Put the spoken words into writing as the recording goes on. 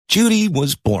Judy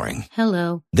was boring.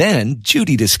 Hello. Then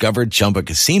Judy discovered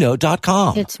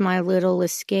ChumbaCasino.com. It's my little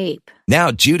escape. Now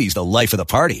Judy's the life of the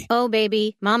party. Oh,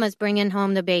 baby, mama's bringing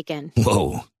home the bacon.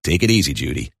 Whoa, take it easy,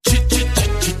 Judy.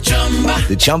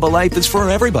 The Chumba life is for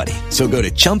everybody. So go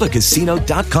to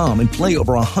ChumbaCasino.com and play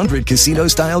over 100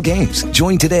 casino-style games.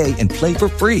 Join today and play for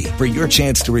free for your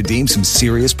chance to redeem some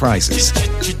serious prizes.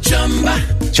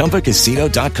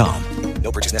 ChumbaCasino.com.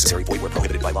 No purchase necessary. Void where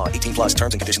prohibited by law. 18 plus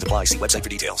terms and conditions apply. See website for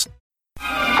details.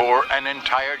 For an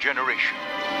entire generation,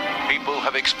 people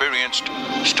have experienced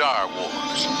Star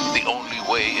Wars the only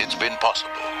way it's been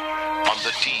possible, on the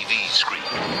TV screen.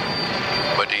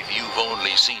 But if you've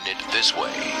only seen it this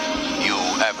way, you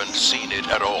haven't seen it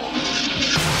at all.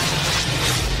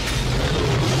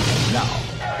 Now,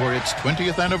 for its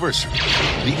 20th anniversary,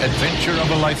 the adventure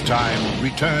of a lifetime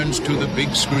returns to the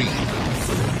big screen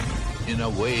in a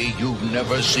way you've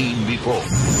never seen before.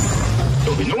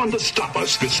 There'll be no one to stop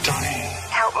us this time.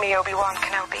 Help me, Obi-Wan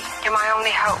Kenobi. You're my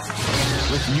only hope.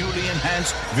 With newly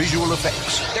enhanced visual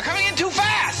effects, they're coming in too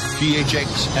fast!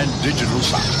 PHX and digital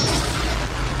sound.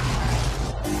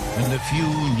 And a few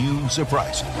new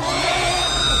surprises.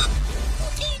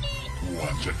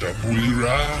 What's it, a bully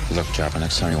ride? Look, Jabba,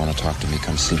 next time you want to talk to me,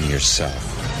 come see me yourself.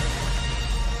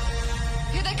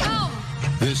 Here they come!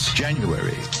 This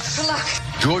January, Good luck.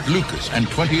 George Lucas and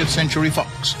 20th Century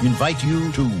Fox invite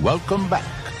you to welcome back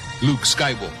Luke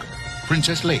Skywalker,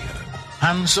 Princess Leia,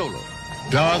 Han Solo,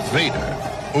 Darth Vader,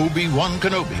 Obi-Wan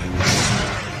Kenobi,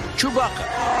 Chewbacca,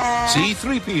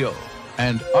 C-3PO,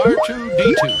 and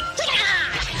R2-D2.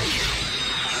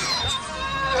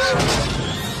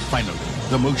 Finally,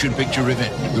 the motion picture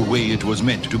event, the way it was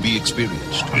meant to be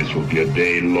experienced. This will be a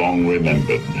day long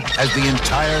remembered. As the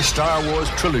entire Star Wars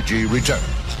trilogy returns.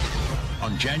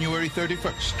 On January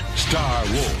 31st, Star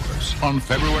Wars. On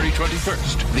February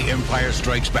 21st, The Empire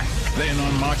Strikes Back. Then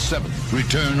on March 7th,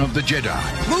 Return of the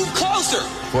Jedi. Move closer!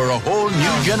 For a whole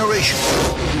new generation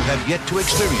who have yet to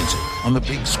experience it on the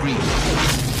big screen.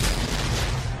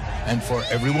 And for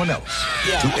everyone else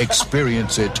to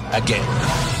experience it again.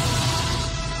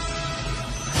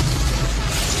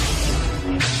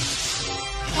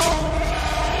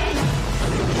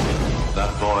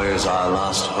 That boy is our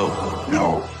last hope.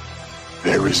 No,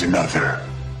 there is another.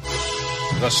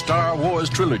 The Star Wars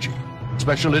Trilogy,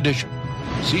 Special Edition.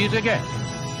 See it again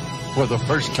for the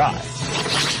first time.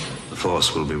 The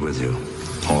Force will be with you,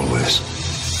 always.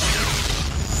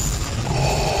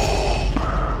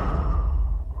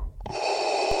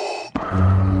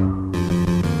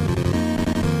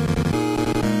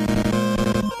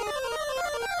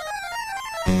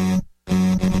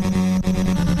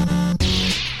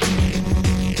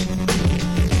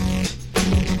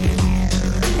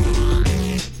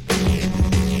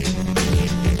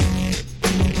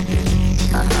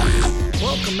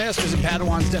 Masters and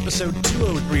Padawans to episode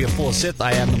 203 of Full Sith.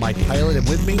 I am the Mike Pilot, and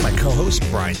with me, my co-hosts,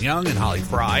 Bryan Young and Holly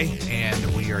Fry,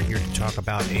 and we are here to talk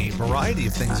about a variety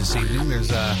of things this evening.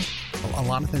 There's a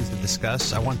lot of things to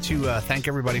discuss. I want to thank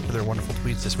everybody for their wonderful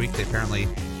tweets this week. They apparently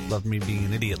loved me being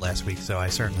an idiot last week, so I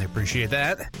certainly appreciate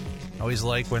that. I always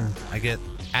like when I get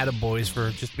attaboys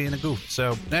for just being a goof.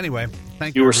 So anyway,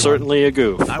 thank you. You were everyone. Certainly a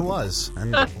goof. I was,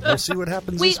 and we'll see what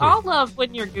happens We this week. all love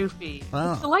when you're goofy.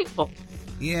 Oh. It's delightful.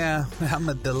 Yeah, I'm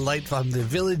a delightful. I'm the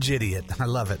village idiot. I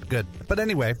love it. Good. But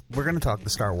anyway, we're going to talk the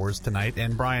Star Wars tonight.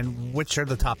 And Bryan, which are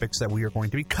the topics that we are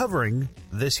going to be covering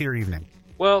this here evening?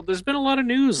 Well, there's been a lot of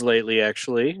news lately,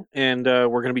 actually, and we're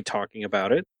going to be talking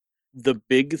about it. The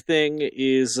big thing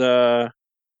is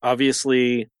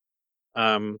obviously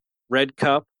Red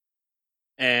Cup,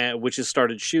 which has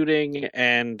started shooting,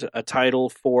 and a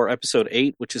title for Episode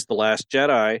 8, which is The Last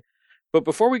Jedi. But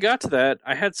before we got to that,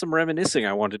 I had some reminiscing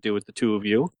I wanted to do with the two of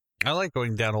you. I like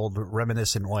going down old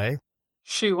reminiscent way.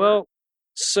 Sure. Well,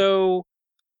 so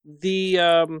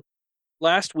the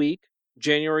last week,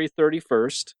 January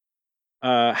 31st,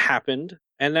 happened,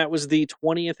 and that was the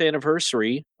 20th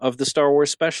anniversary of the Star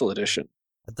Wars Special Edition.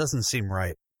 That doesn't seem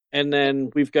right. And then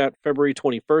we've got February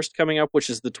 21st coming up, which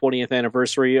is the 20th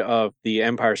anniversary of the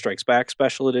Empire Strikes Back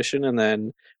Special Edition, and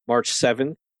then March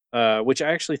 7th. Which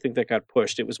I actually think that got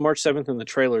pushed. It was March 7th in the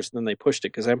trailers, and then they pushed it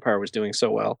because Empire was doing so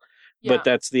well. Yeah. But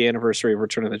that's the anniversary of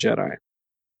Return of the Jedi.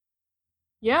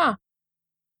 Yeah.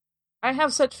 I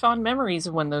have such fond memories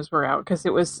of when those were out, because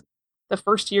it was the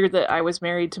first year that I was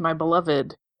married to my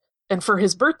beloved. And for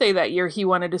his birthday that year, he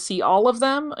wanted to see all of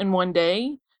them in one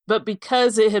day. But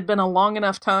because it had been a long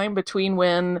enough time between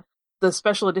when the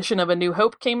special edition of A New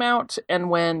Hope came out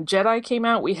and when Jedi came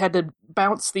out, we had to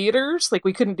bounce theaters. Like,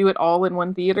 we couldn't do it all in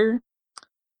one theater. It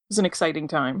was an exciting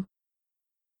time.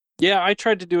 Yeah, I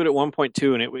tried to do it at one point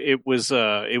too, and it was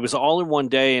all in one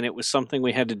day, and it was something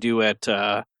we had to do at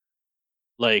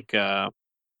like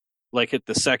at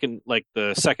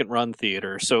the second run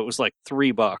theater. So it was like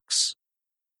 $3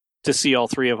 to see all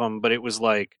three of them, but it was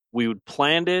like we would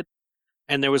planned it,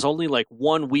 and there was only like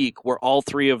 1 week where all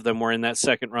three of them were in that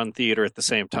second run theater at the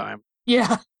same time.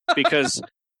 Yeah. Because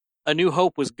A New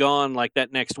Hope was gone like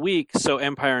that next week, so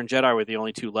Empire and Jedi were the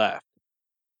only two left.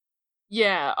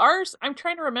 Yeah, ours, I'm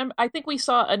trying to remember. I think we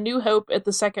saw A New Hope at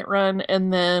the second run,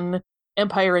 and then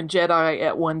Empire and Jedi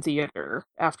at one theater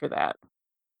after that.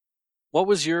 What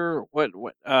was your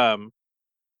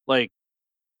like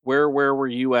where were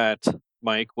you at,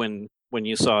 Mike, when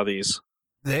you saw these?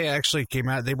 They actually came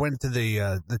out. They went to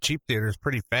the cheap theaters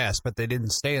pretty fast, but they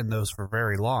didn't stay in those for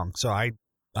very long. So I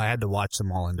had to watch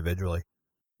them all individually.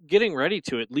 Getting ready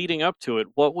to it, leading up to it,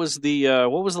 what was the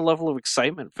level of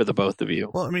excitement for the both of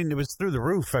you? Well, I mean, it was through the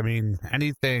roof. I mean,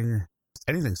 anything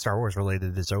Star Wars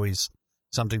related is always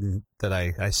something that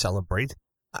I celebrate.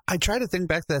 I try to think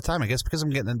back to that time, I guess, because I'm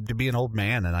getting to be an old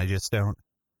man, and I just don't.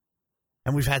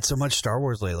 And we've had so much Star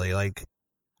Wars lately. Like,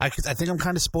 I think I'm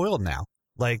kind of spoiled now.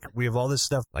 Like, we have all this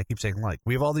stuff. I keep saying, like,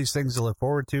 we have all these things to look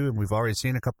forward to, and we've already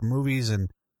seen a couple movies. And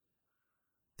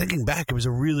thinking back, it was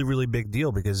a really, really big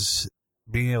deal because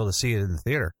being able to see it in the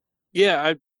theater.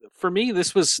 Yeah, for me,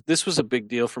 this was a big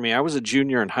deal for me. I was a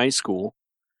junior in high school,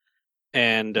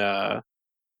 and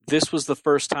this was the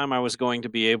first time I was going to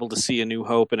be able to see A New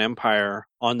Hope and Empire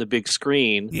on the big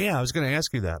screen. Yeah, I was going to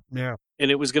ask you that. Yeah.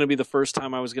 And it was going to be the first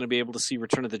time I was going to be able to see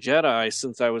Return of the Jedi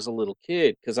since I was a little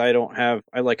kid, because I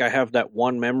have that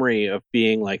one memory of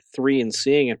being like 3 and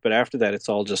seeing it, but after that it's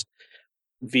all just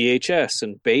VHS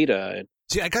and beta.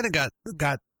 See, I kind of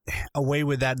got away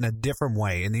with that in a different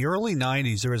way. In the early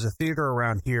 90s, there was a theater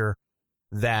around here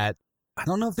that, I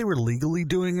don't know if they were legally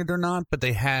doing it or not, but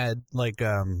they had like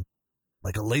a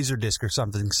laser disc or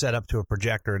something set up to a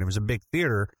projector, and it was a big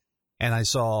theater, and I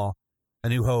saw A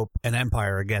New Hope and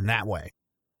Empire again that way.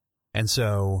 And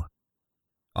so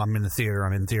I'm in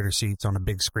theater seats on a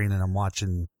big screen, and I'm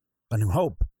watching A New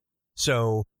Hope.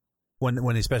 So when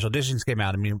the special editions came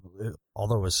out, I mean,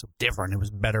 although it was different, it was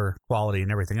better quality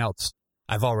and everything else.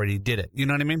 I've already did it. You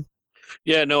know what I mean?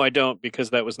 Yeah, no, I don't,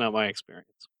 because that was not my experience.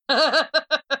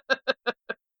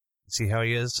 See how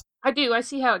he is? I do. I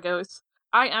see how it goes.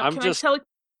 I'm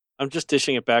just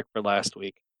dishing it back for last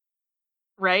week.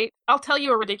 Right? I'll tell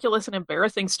you a ridiculous and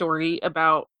embarrassing story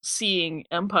about seeing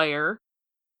Empire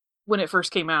when it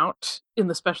first came out in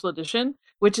the special edition,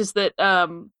 which is that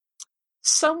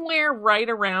somewhere right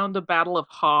around the Battle of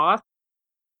Hoth,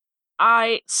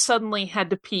 I suddenly had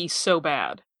to pee so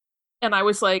bad. And I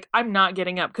was like, I'm not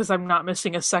getting up because I'm not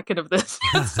missing a second of this.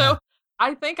 So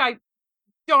I think I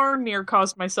darn near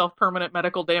caused myself permanent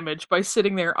medical damage by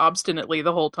sitting there obstinately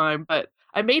the whole time, but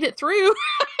I made it through.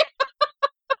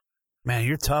 Man,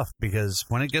 you're tough, because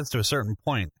when it gets to a certain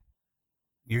point,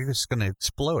 you're just going to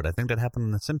explode. I think that happened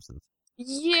in The Simpsons.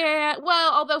 Yeah,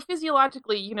 well, although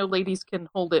physiologically, ladies can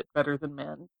hold it better than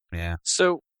men. Yeah.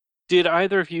 So, did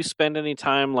either of you spend any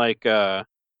time, like,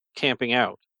 camping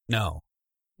out? No.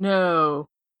 No.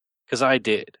 Because I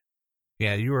did.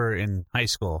 Yeah, you were in high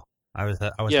school. I was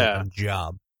at a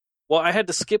job. Well, I had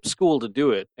to skip school to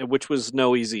do it, which was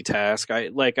no easy task. I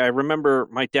remember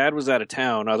my dad was out of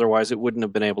town, otherwise it wouldn't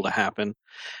have been able to happen.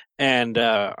 And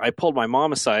I pulled my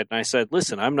mom aside and I said,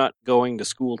 listen, I'm not going to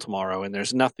school tomorrow, and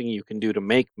there's nothing you can do to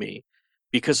make me,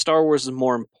 because Star Wars is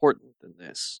more important than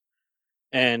this.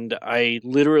 And I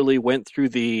literally went through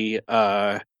the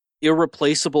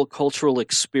irreplaceable cultural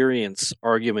experience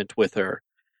argument with her.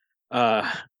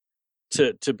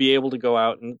 To be able to go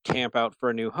out and camp out for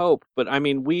A New Hope. But I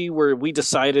mean, we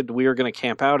decided we were going to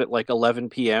camp out at like 11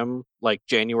 p.m., like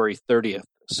January 30th.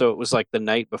 So it was like the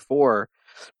night before.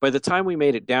 By the time we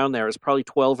made it down there, it was probably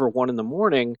 12 or 1 in the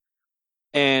morning.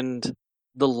 And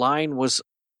the line was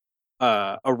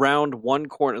around one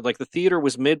corner. Like, the theater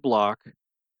was mid-block.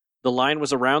 The line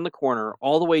was around the corner,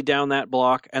 all the way down that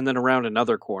block, and then around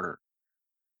another corner.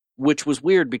 Which was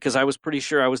weird, because I was pretty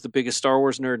sure I was the biggest Star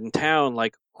Wars nerd in town.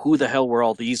 Like, who the hell were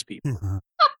all these people?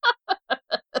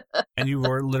 And you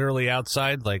were literally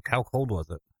outside? Like, how cold was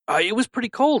it? It was pretty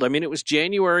cold. I mean, it was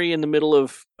January in the middle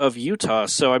of Utah.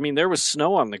 So, I mean, there was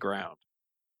snow on the ground.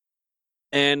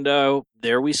 And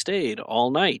there we stayed all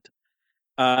night.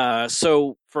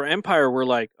 So for Empire, we're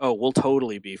like, oh, we'll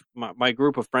totally be, my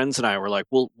group of friends and I were like,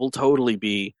 we'll totally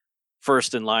be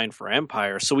first in line for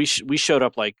Empire. So we showed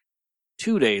up like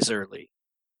 2 days early,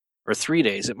 or 3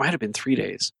 days. It might have been 3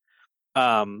 days.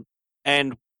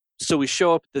 And so we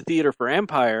show up at the theater for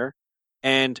Empire,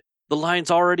 and the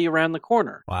line's already around the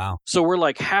corner. Wow. So we're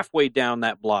like halfway down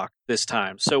that block this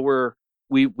time. So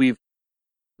we've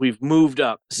moved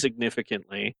up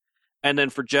significantly. And then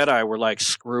for Jedi, we're like,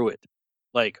 screw it.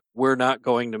 Like, we're not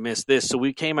going to miss this. So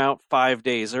we came out 5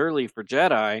 days early for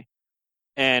Jedi,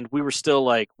 and we were still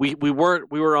like, we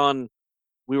were on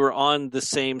the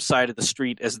same side of the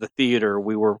street as the theater.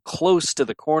 We were close to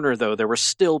the corner, though. There were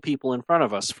still people in front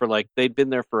of us for like, they'd been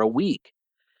there for a week.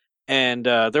 And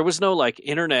there was no like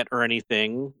internet or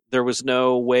anything. There was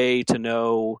no way to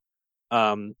know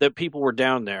that people were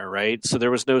down there, right? So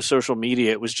there was no social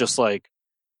media. It was just like,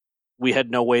 we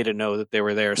had no way to know that they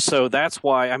were there. So that's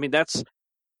why, I mean, that's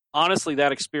honestly,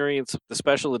 that experience of the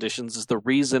special editions is the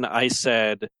reason I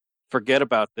said, forget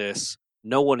about this.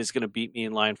 No one is going to beat me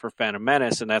in line for Phantom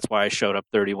Menace, and that's why I showed up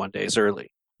 31 days early.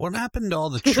 What happened to all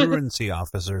the truancy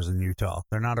officers in Utah?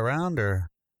 They're not around, or?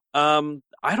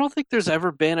 I don't think there's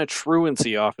ever been a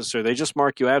truancy officer. They just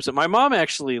mark you absent. My mom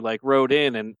actually like wrote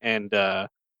in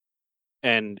and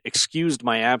excused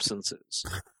my absences.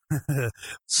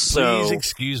 So, please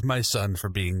excuse my son for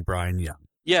being Bryan Young.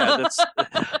 Yeah,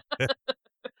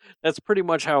 that's pretty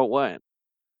much how it went.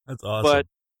 That's awesome. But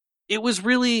it was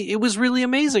really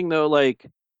amazing though. Like,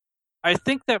 I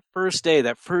think that first day,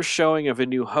 that first showing of A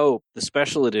New Hope, the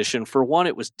special edition, for one,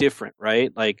 it was different,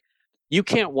 right? Like, you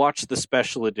can't watch the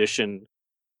special edition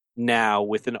now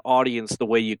with an audience the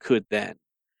way you could then.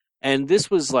 And this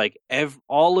was like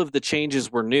all of the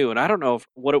changes were new. And I don't know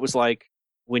what it was like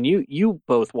when you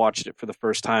both watched it for the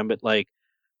first time, but like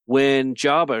when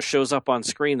Jabba shows up on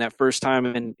screen that first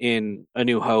time in A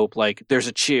New Hope, like there's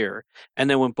a cheer. And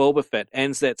then when Boba Fett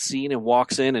ends that scene and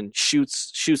walks in and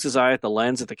shoots his eye at the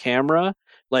lens at the camera,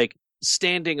 like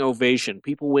standing ovation.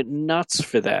 People went nuts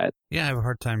for that. Yeah, I have a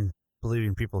hard time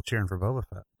believing people cheering for Boba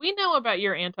Fett. We know about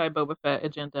your anti-Boba Fett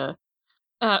agenda.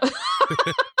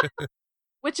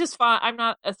 Which is fine. I'm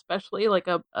not especially like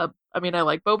I mean, I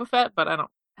like Boba Fett, but I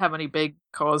don't have any big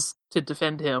cause to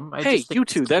defend him. I just think you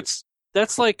two, that's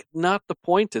like not the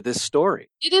point of this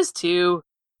story. It is too.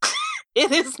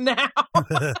 It is now.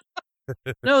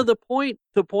 No, the point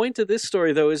of this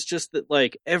story though is just that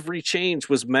like every change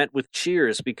was met with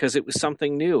cheers because it was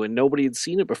something new and nobody had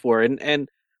seen it before. And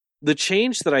the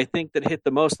change that I think that hit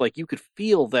the most, like you could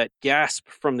feel that gasp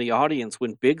from the audience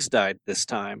when Biggs died this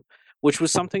time, which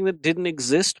was something that didn't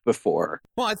exist before.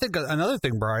 Well, I think another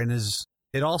thing, Bryan, is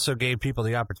it also gave people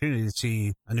the opportunity to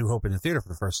see A New Hope in the theater for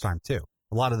the first time, too.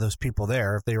 A lot of those people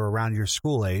there, if they were around your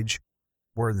school age,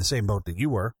 were in the same boat that you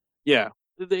were. Yeah.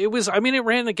 It was, I mean, it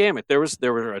ran the gamut. There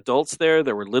were adults there.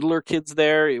 There were littler kids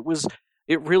there. It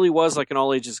really was like an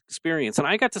all ages experience. And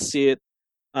I got to see it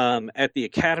at the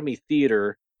Academy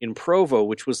Theater in Provo,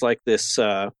 which was like this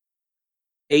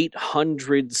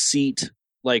 800 seat,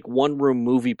 like one room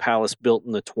movie palace built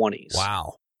in the 1920s.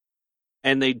 Wow.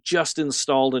 And they just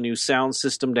installed a new sound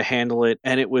system to handle it.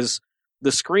 And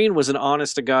the screen was an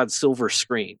honest to God silver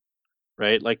screen,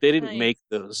 right? Like they didn't make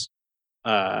those,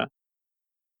 you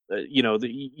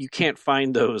can't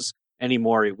find those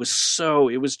anymore. It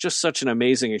was just such an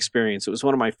amazing experience. It was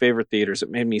one of my favorite theaters. It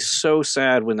made me so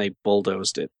sad when they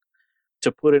bulldozed it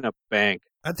to put in a bank.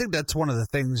 I think that's one of the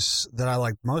things that I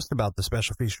liked most about the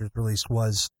special features release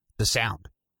was the sound.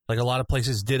 Like a lot of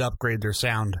places did upgrade their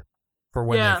sound for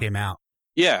when they came out.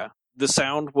 Yeah, the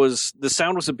sound was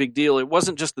a big deal. It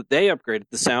wasn't just that they upgraded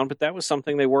the sound, but that was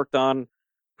something they worked on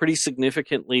pretty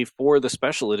significantly for the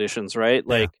special editions, right?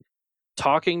 Like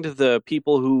talking to the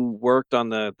people who worked on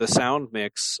the sound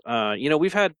mix.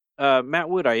 We've had Matt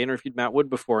Wood. I interviewed Matt Wood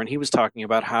before, and he was talking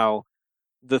about how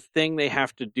the thing they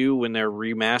have to do when they're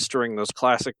remastering those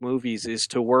classic movies is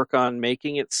to work on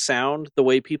making it sound the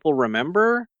way people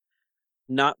remember,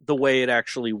 not the way it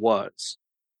actually was.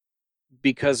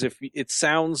 Because if it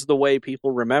sounds the way people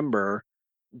remember,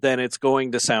 then it's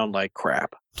going to sound like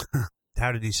crap.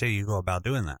 How did he say you go about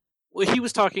doing that? Well, he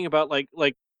was talking about like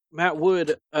Matt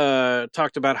Wood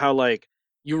talked about how like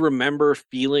you remember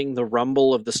feeling the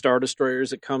rumble of the Star Destroyer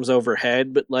as it comes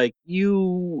overhead, but like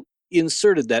you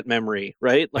inserted that memory,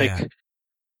 right? Like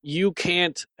you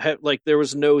can't have, like there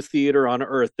was no theater on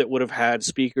Earth that would have had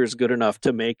speakers good enough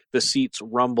to make the seats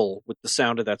rumble with the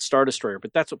sound of that Star Destroyer,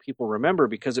 but that's what people remember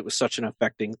because it was such an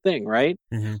affecting thing, right?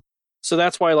 Mm-hmm. So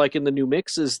that's why like in the new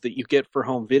mixes that you get for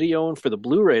home video and for the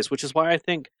Blu-rays, which is why I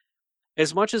think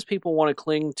as much as people want to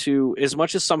cling to, as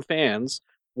much as some fans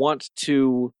want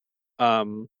to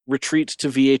retreat to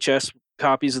VHS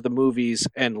copies of the movies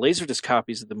and Laserdisc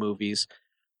copies of the movies,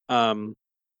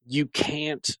 you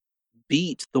can't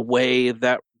beat the way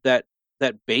that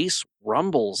bass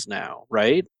rumbles now,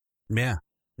 right? Yeah,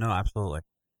 no, absolutely.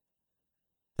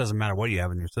 Doesn't matter what you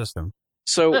have in your system.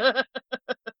 So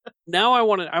Now I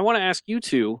want to ask you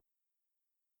two.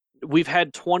 We've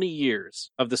had 20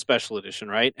 years of the special edition,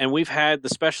 right? And we've had the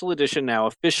special edition now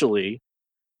officially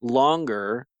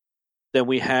longer than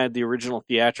we had the original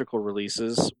theatrical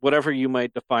releases, whatever you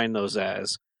might define those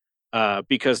as,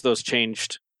 because those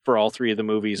changed for all three of the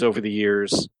movies over the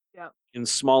years in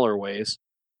smaller ways.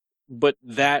 But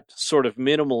that sort of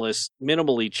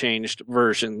minimally changed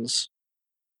versions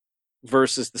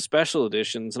versus the special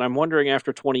editions. And I'm wondering,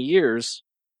 after 20 years,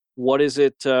 what is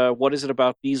it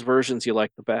about these versions you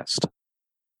like the best?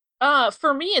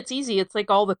 For me, it's easy. It's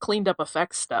like all the cleaned up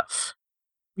effects stuff.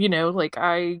 Like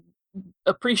I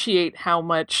appreciate how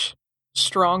much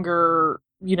stronger,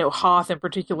 Hoth in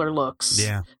particular looks.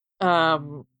 Yeah.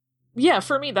 Yeah,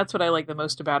 for me, that's what I like the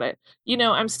most about it.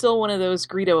 I'm still one of those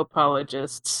Greedo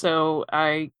apologists, so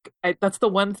I that's the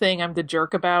one thing I'm the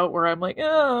jerk about, where I'm like,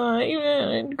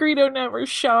 Greedo never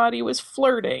shot, he was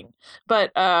flirting.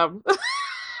 But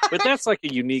But that's like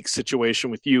a unique situation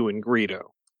with you and Greedo.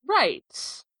 Right.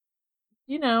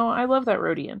 I love that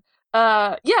Rodian.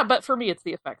 Yeah, but for me, it's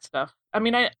the effect stuff. I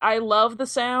mean, I love the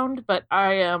sound, but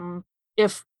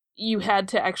if you had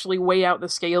to actually weigh out the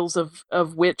scales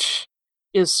of which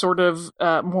is sort of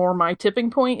more my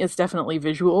tipping point, it's definitely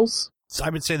visuals. So I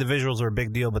would say the visuals are a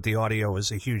big deal, but the audio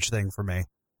is a huge thing for me.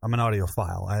 I'm an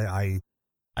audiophile.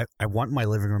 I want my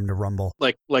living room to rumble.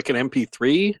 Like an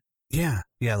MP3? Yeah,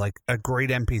 like a great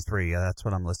MP3. Yeah, that's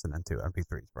what I'm listening to,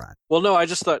 MP3s, Brian. Well, no, I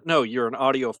just thought, no, you're an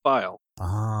audiophile.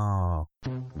 Oh.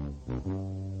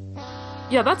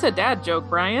 Yeah, that's a dad joke,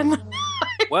 Brian.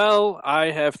 Well,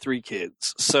 I have 3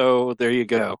 kids, so there you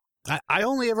go. I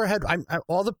only ever had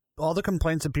all the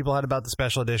complaints that people had about the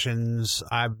special editions.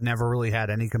 I've never really had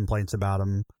any complaints about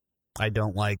them. I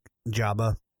don't like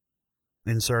Jabba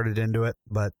inserted into it,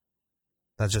 but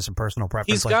that's just a personal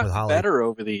preference. He's gotten better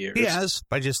over the years. He has.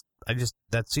 I just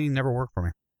that scene never worked for me.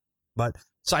 But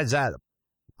besides that,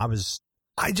 I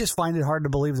just find it hard to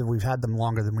believe that we've had them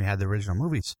longer than we had the original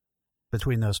movies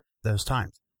between those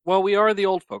times. Well, we are the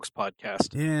old folks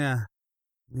podcast.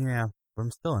 Yeah, but I'm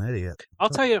still an idiot. I'll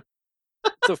tell you,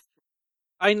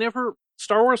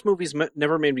 Star Wars movies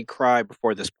never made me cry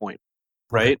before this point,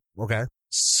 right? Okay.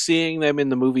 Seeing them in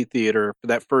the movie theater for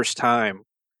that first time,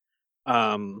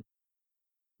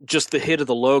 just the hit of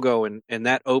the logo and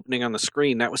that opening on the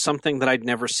screen, that was something that I'd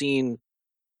never seen.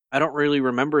 I don't really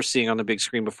remember seeing on the big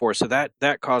screen before, so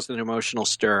that caused an emotional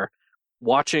stir.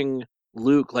 Watching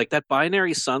Luke, like that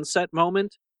binary sunset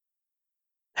moment,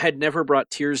 had never brought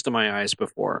tears to my eyes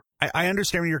before. I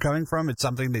understand where you're coming from. It's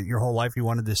something that your whole life you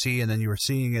wanted to see, and then you were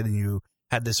seeing it, and you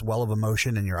had this well of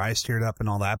emotion, and your eyes teared up and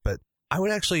all that. But I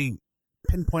would actually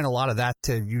pinpoint a lot of that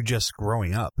to you just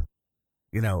growing up,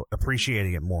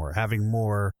 appreciating it more, having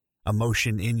more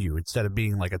emotion in you, instead of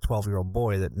being like a 12-year-old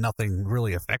boy that nothing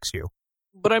really affects you.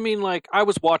 But I mean, like, I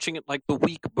was watching it like the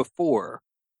week before,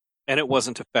 and it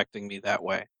wasn't affecting me that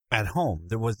way. At home,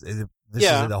 it's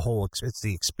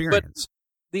the experience. But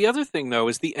the other thing, though,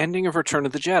 is the ending of Return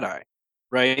of the Jedi,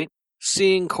 right?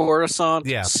 Seeing Coruscant,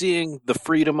 seeing the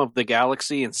freedom of the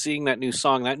galaxy, and seeing that new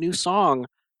song.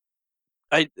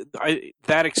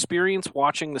 That experience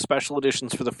watching the special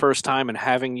editions for the first time and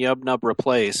having Yub Nub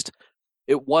replaced,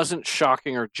 it wasn't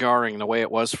shocking or jarring the way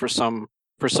it was for some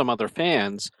other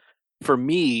fans. For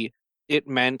me, it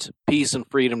meant peace and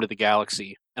freedom to the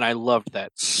galaxy, and I loved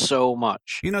that so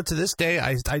much. To this day,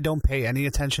 I don't pay any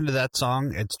attention to that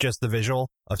song. It's just the visual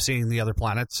of seeing the other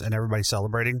planets and everybody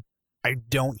celebrating. I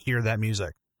don't hear that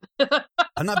music.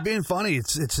 I'm not being funny.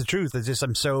 It's the truth. It's just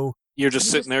You're just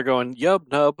sitting there going,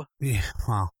 Yub Nub. Yeah,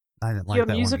 well, I didn't like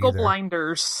that musical one either.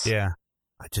 blinders. Yeah,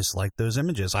 I just like those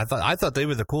images. I thought they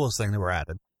were the coolest thing that were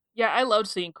added. Yeah, I loved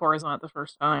seeing Coruscant the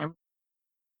first time.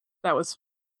 That was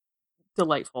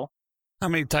delightful. How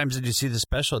many times did you see the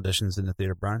special editions in the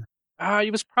theater, Brian?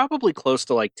 It was probably close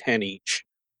to like 10 each.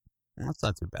 Well, that's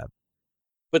not too bad.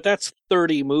 But that's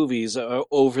 30 movies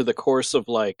over the course of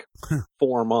like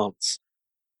 4 months.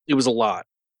 It was a lot.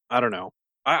 I don't know.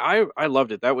 I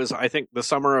loved it. That was, I think, the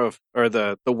summer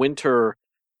the winter,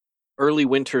 early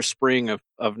winter, spring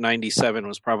of 97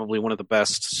 was probably one of the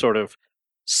best sort of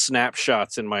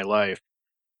snapshots in my life.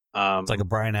 It's like a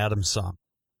Bryan Adams song.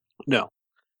 No.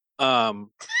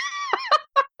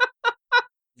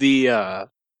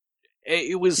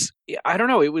 It was, I don't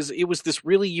know, it was this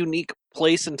really unique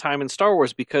place and time in Star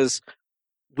Wars, because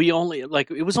it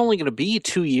was only going to be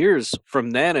 2 years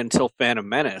from then until Phantom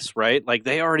Menace, right? Like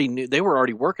they were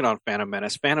already working on Phantom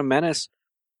Menace. Phantom Menace,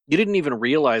 you didn't even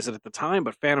realize it at the time,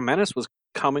 but Phantom Menace was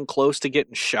coming close to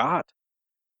getting shot.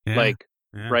 Right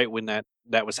when that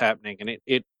was happening. And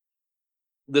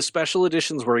the special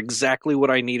editions were exactly what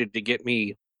I needed to get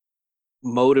me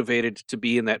motivated to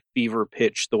be in that fever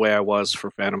pitch the way I was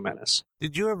for Phantom Menace.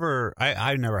 Did you ever,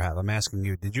 I never have, I'm asking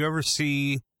you, did you ever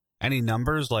see any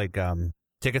numbers like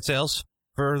ticket sales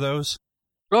for those?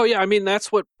 Oh, yeah. I mean,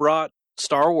 that's what brought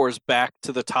Star Wars back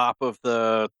to the top of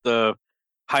the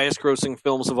highest grossing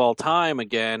films of all time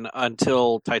again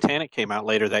until Titanic came out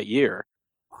later that year.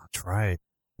 That's right.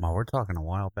 Well, we're talking a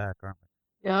while back, aren't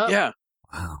we? Yep. Yeah.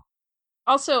 Wow.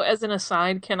 Also, as an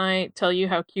aside, can I tell you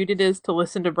how cute it is to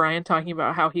listen to Bryan talking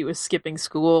about how he was skipping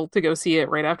school to go see it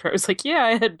right after? I was like, yeah,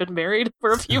 I had been married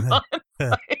for a few months.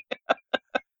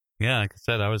 Yeah, like I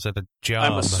said, I was at a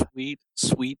job. I'm a sweet,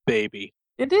 sweet baby.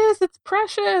 It is. It's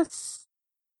precious.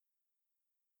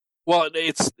 Well,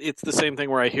 it's the same thing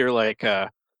where I hear like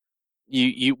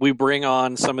we bring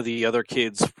on some of the other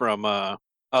kids from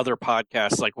other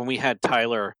podcasts. Like when we had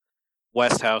Tyler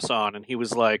Westhouse on, and he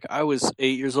was like, I was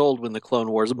 8 years old when the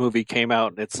Clone Wars movie came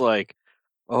out, and it's like,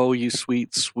 oh, you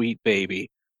sweet, sweet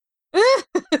baby.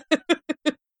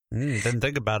 Didn't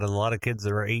think about it. A lot of kids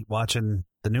that are 8 watching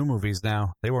the new movies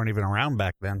now, they weren't even around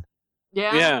back then.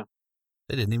 Yeah.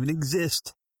 They didn't even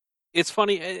exist. It's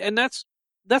funny, and that's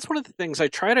one of the things I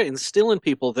try to instill in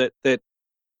people that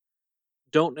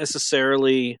don't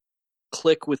necessarily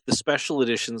click with the special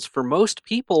editions. For most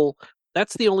people,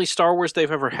 that's the only Star Wars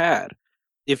they've ever had.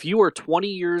 If you are 20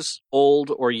 years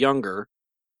old or younger,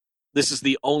 this is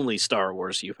the only Star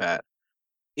Wars you've had.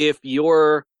 If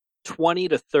you're 20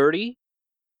 to 30,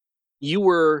 you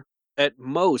were at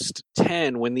most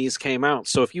 10 when these came out.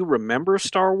 So if you remember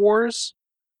Star Wars,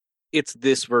 it's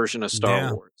this version of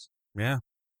Star Wars. Yeah.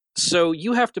 So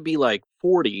you have to be like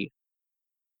 40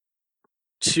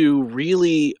 to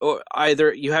really, or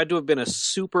either you had to have been a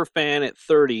super fan at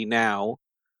 30 now,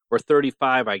 or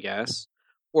 35, I guess,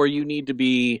 or you need to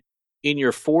be in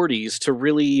your 40s to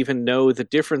really even know the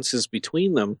differences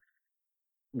between them.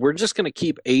 We're just going to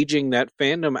keep aging that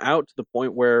fandom out to the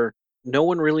point where no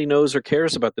one really knows or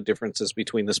cares about the differences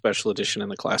between the special edition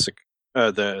and the classic,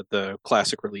 the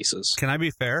classic releases. Can I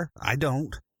be fair? I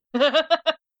don't.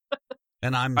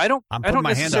 And I'm I don't putting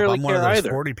my hand up. I'm one of those either.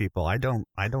 40 people. I don't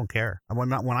care.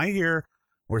 When I hear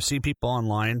or see people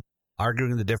online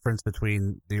arguing the difference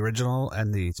between the original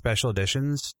and the special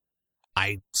editions,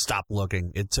 I stop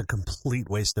looking. It's a complete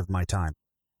waste of my time.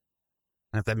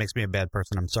 And if that makes me a bad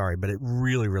person, I'm sorry, but it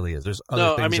really, really is. There's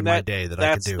other things in my day that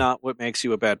I could do. That's not what makes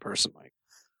you a bad person, Mike.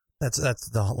 That's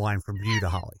the line from you to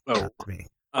Holly. Oh, not to me.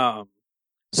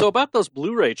 So about those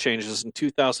Blu-ray changes in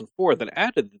 2004 that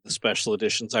added the special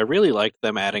editions, I really liked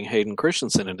them adding Hayden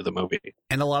Christensen into the movie.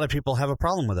 And a lot of people have a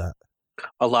problem with that.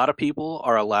 A lot of people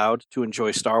are allowed to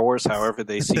enjoy Star Wars however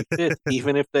they see fit,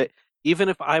 even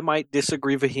if I might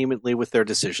disagree vehemently with their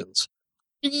decisions.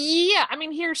 Yeah, I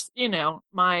mean, here's,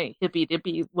 my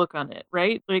hippy-dippy look on it,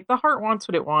 right? Like, the heart wants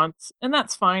what it wants, and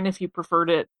that's fine if you preferred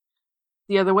it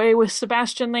the other way with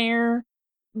Sebastian there.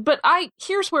 But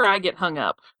here's where I get hung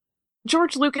up.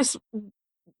 George Lucas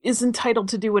is entitled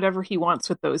to do whatever he wants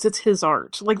with those. It's his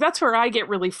art. Like, that's where I get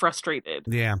really frustrated.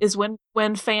 Yeah. Is when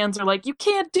fans are like, you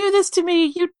can't do this to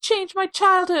me. You changed my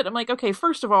childhood. I'm like, okay,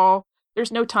 first of all,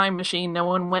 there's no time machine. No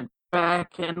one went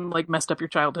back and, messed up your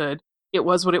childhood. It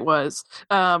was what it was.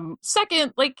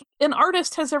 Second, an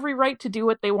artist has every right to do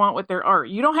what they want with their art.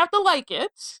 You don't have to like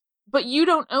it, but you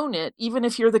don't own it, even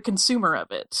if you're the consumer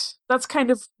of it. That's kind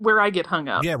of where I get hung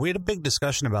up. Yeah, we had a big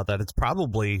discussion about that. It's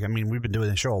probably, we've been doing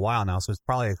the show a while now, so it's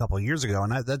probably a couple of years ago,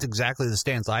 and that's exactly the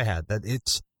stance I had, that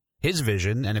it's his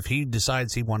vision, and if he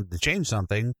decides he wanted to change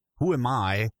something, who am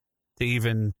I to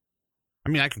even...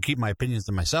 I could keep my opinions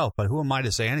to myself, but who am I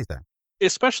to say anything?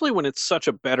 Especially when it's such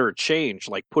a better change,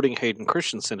 like putting Hayden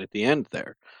Christensen at the end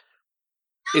there.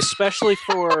 Especially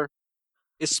for,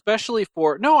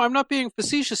 no, I'm not being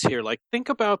facetious here. Think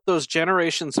about those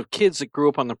generations of kids that grew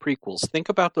up on the prequels. Think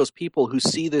about those people who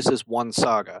see this as one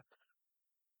saga.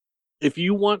 If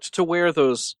you want to wear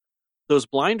those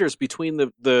blinders between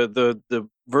the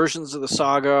versions of the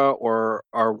saga, or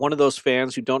are one of those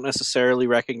fans who don't necessarily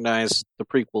recognize the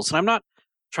prequels, and I'm not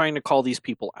trying to call these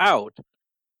people out,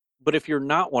 but if you're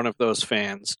not one of those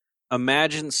fans,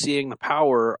 imagine seeing the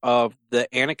power of the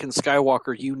Anakin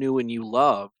Skywalker you knew and you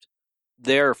loved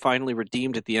there finally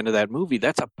redeemed at the end of that movie.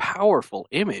 That's a powerful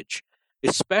image,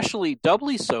 especially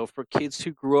doubly so for kids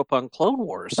who grew up on Clone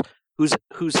Wars,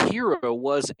 whose hero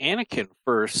was Anakin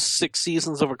for 6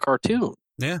 seasons of a cartoon.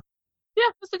 Yeah. Yeah,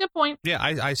 that's a good point. Yeah,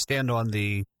 I stand on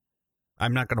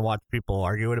I'm not going to watch people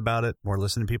argue about it or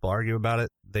listen to people argue about it.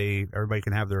 Everybody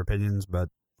can have their opinions, but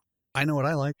I know what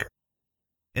I like.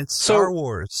 It's Star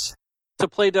Wars. To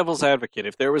play devil's advocate,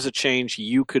 if there was a change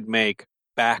you could make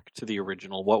back to the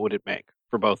original, what would it make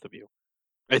for both of you?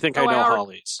 I think I know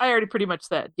Holly's. I already pretty much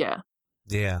said, yeah.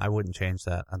 Yeah, I wouldn't change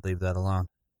that. I'd leave that alone.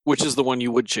 Which is the one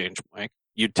you would change, Mike?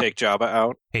 You'd take Jabba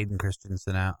out? Hayden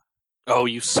Christensen out. Oh,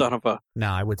 you son of a... No,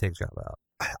 I would take Jabba out.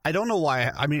 I don't know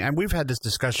why. I mean, and we've had this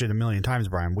discussion a million times,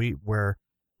 Brian, where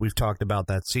we've talked about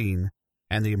that scene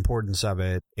and the importance of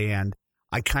it, and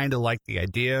I kind of like the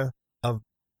idea of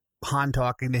Han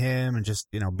talking to him and just,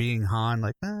 being Han,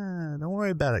 like, don't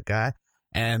worry about it, guy.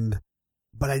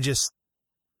 But it's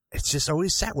just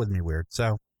always sat with me weird.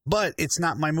 So, but it's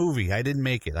not my movie. I didn't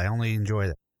make it. I only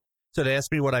enjoyed it. So to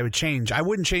ask me what I would change, I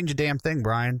wouldn't change a damn thing,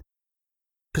 Brian,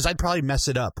 because I'd probably mess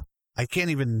it up. I can't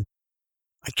even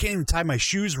tie my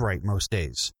shoes right most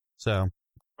days. So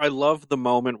I love the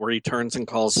moment where he turns and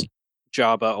calls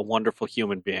Jabba a wonderful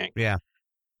human being. Yeah.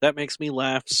 That makes me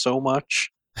laugh so much.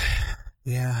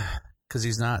 Yeah, because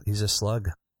he's a slug.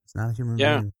 He's not a human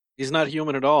being. He's not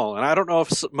human at all. And I don't know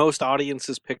if most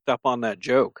audiences picked up on that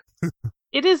joke.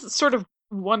 It is sort of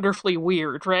wonderfully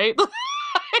weird, right?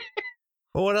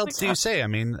 Well, what else do you say? I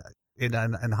mean, in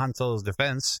Han Solo's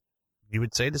defense, you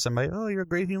would say to somebody, oh, you're a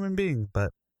great human being,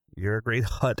 but you're a great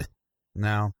Hutt.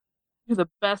 No. You're the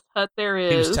best Hutt there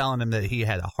is. He was telling him that he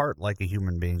had a heart like a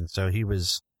human being, so he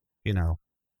was,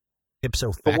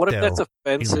 ipso facto. But what if that's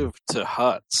offensive to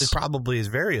Hutts? It probably is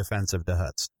very offensive to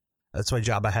Hutts. That's why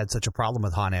Jabba had such a problem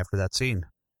with Han after that scene.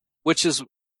 Which is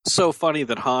so funny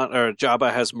that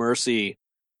Jabba has mercy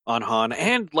on Han,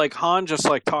 and Han just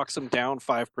talks him down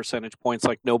 5 percentage points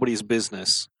like nobody's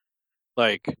business.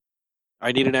 I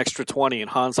need an extra 20, and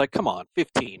Han's like, come on,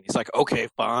 15. He's like, okay,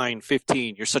 fine,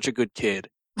 15. You're such a good kid.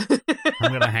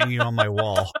 I'm gonna hang you on my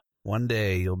wall. One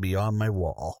day you'll be on my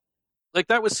wall.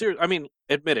 That was serious. I mean,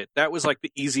 admit it. That was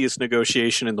the easiest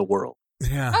negotiation in the world.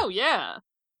 Yeah. Oh yeah.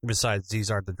 Besides,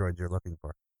 these aren't the droids you're looking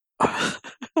for.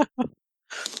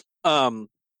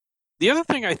 The other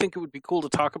thing I think it would be cool to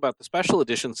talk about the special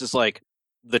editions is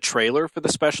the trailer for the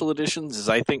special editions is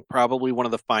I think probably one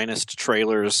of the finest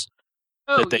trailers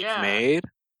that they've made.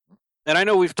 And I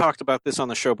know we've talked about this on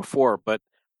the show before, but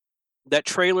that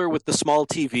trailer with the small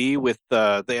TV with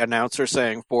the announcer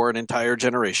saying, for an entire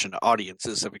generation,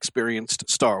 audiences have experienced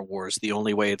Star Wars the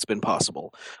only way it's been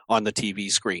possible on the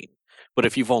TV screen. But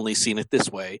if you've only seen it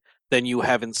this way, then you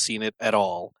haven't seen it at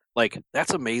all.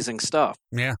 That's amazing stuff.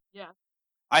 Yeah. Yeah.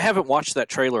 I haven't watched that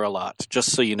trailer a lot,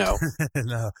 just so you know.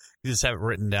 No, you just have it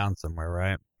written down somewhere,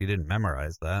 right? You didn't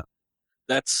memorize that.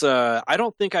 That's, I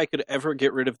don't think I could ever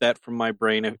get rid of that from my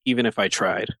brain, even if I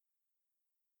tried.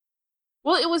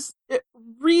 Well, it was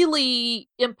really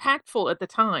impactful at the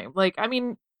time.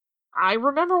 I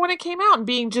remember when it came out and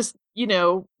being just,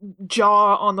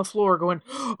 jaw on the floor going,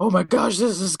 oh my gosh,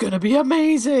 this is going to be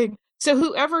amazing. So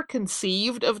whoever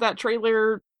conceived of that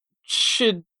trailer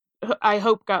I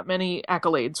hope, got many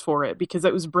accolades for it because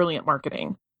it was brilliant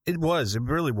marketing. It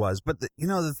really was. But,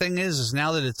 the thing is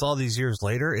now that it's all these years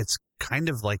later, it's kind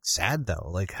of sad,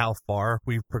 though, how far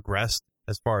we've progressed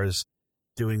as far as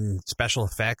doing special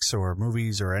effects or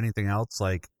movies or anything else.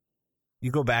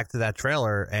 You go back to that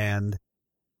trailer and,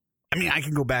 I mean, I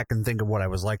can go back and think of what I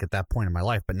was like at that point in my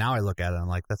life, but now I look at it and I'm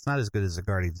like, that's not as good as the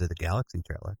Guardians of the Galaxy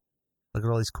trailer. Look at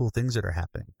all these cool things that are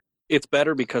happening. It's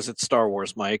better because it's Star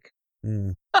Wars, Mike.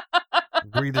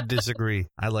 Agree to disagree.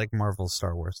 I like Marvel's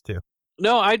Star Wars, too.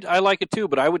 No, I like it too,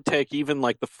 but I would take even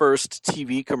the first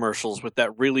TV commercials with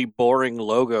that really boring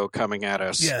logo coming at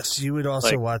us. Yes, you would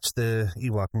also watch the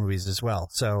Ewok movies as well.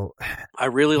 So I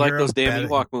really like those damn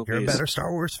Ewok movies. You're a better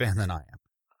Star Wars fan than I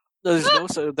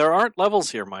am. There aren't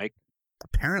levels here, Mike.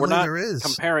 Apparently there is.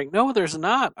 Comparing. No, there's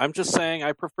not. I'm just saying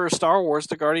I prefer Star Wars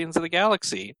to Guardians of the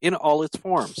Galaxy in all its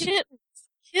forms.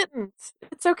 Kittens.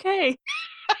 It's okay.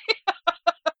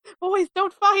 Boys,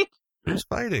 don't fight. Who's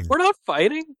fighting? We're not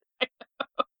fighting.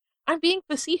 I'm being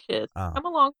facetious. Oh. Come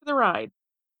along for the ride.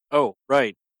 Oh,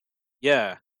 right.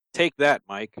 Yeah. Take that,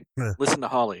 Mike. Listen to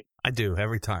Holly. I do,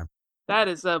 every time. That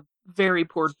is a very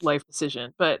poor life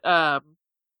decision, but I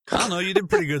don't know, you did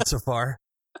pretty good so far.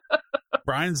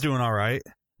 Brian's doing all right.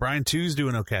 Bryan 2's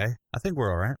doing okay. I think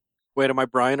we're all right. Wait, am I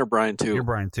Bryan or Bryan 2? You're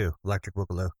Bryan 2, Electric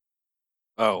Boogaloo.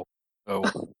 Oh.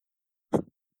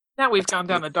 Now we've gone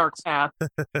down a dark path.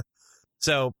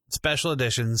 So, special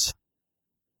editions.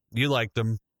 You liked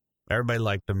them. Everybody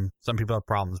liked them. Some people have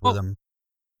problems with them.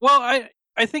 Well,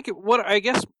 I think I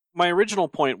guess my original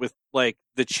point with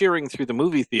the cheering through the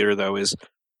movie theater though is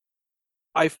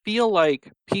I feel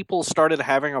like people started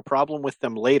having a problem with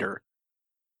them later.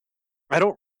 I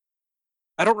don't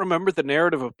remember the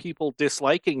narrative of people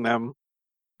disliking them.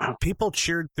 People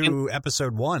cheered through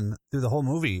episode 1 through the whole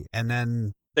movie, and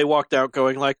then they walked out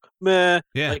going meh,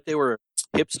 yeah, they were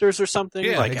hipsters or something,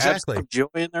 yeah, exactly. Had some joy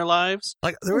in their lives.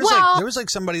 There was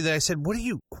somebody that I said, "What are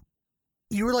you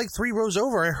You were like 3 rows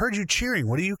over. I heard you cheering.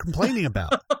 What are you complaining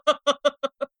about?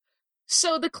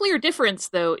 So the clear difference,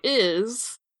 though,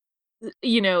 is,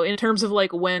 in terms of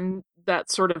like when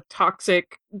that sort of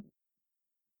toxic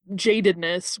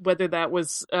jadedness, whether that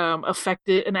was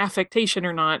affected an affectation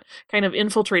or not, kind of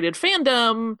infiltrated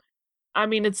fandom. I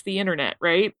mean, it's the internet,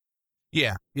 right?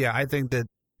 Yeah. I think that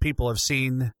people have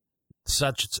seen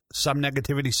some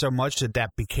negativity so much that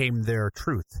became their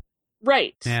truth.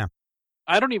 Right. Yeah.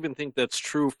 I don't even think that's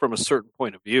true from a certain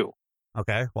point of view.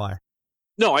 Okay, why?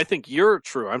 No, I think you're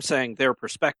true. I'm saying their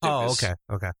perspective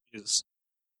okay. is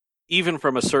even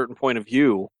from a certain point of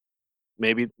view,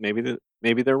 maybe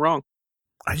they're wrong.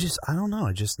 I don't know.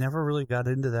 I just never really got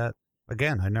into that.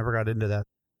 Again, I never got into that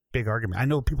big argument. I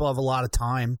know people have a lot of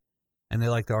time and they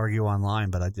like to argue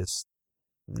online, but I just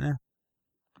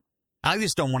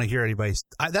don't want to hear anybody.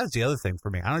 That's the other thing for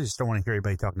me. I just don't want to hear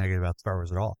anybody talk negative about Star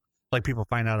Wars at all. Like people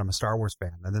find out I'm a Star Wars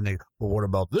fan, and then they, well, what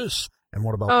about this? And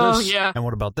what about this? Yeah. And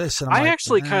what about this? And I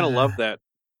actually kind of love that.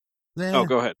 Oh,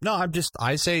 go ahead. No,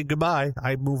 I say goodbye.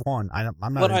 I move on. I'm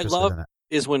not what interested I love in it.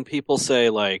 Is when people say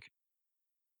like,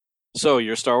 "So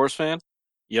you're a Star Wars fan?"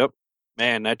 Yep.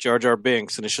 Man, that Jar Jar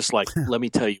Binks, and it's just like, let me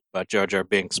tell you about Jar Jar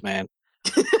Binks, man.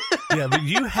 Yeah, but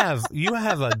you have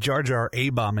a Jar Jar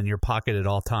A-bomb in your pocket at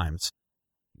all times.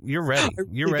 You're ready.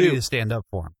 You're ready to stand up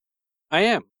for him. I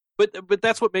am. But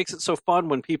that's what makes it so fun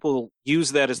when people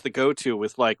use that as the go-to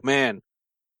with like, man,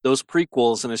 those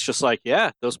prequels, and it's just like, yeah,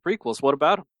 those prequels, what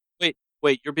about them?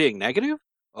 Wait, you're being negative?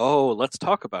 Oh, let's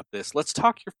talk about this. Let's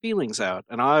talk your feelings out,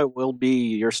 and I will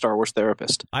be your Star Wars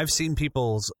therapist. I've seen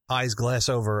people's eyes glass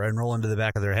over and roll into the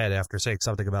back of their head after saying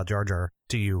something about Jar Jar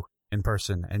to you in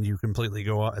person, and you completely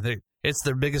go off. It's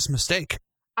their biggest mistake.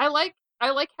 I like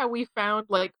how we found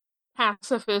like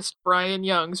pacifist Bryan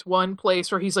Young's one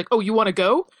place where he's like, "Oh, you want to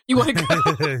go? You want to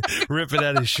go?" Rip it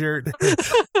out his shirt.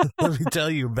 Let me tell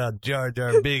you about Jar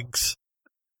Jar Binks.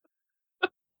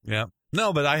 Yeah.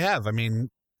 No, but I have. I mean,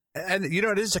 and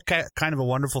it is a kind of a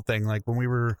wonderful thing. Like when we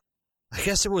were, I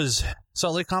guess it was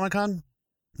Salt Lake Comic-Con,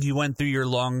 you went through your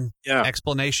long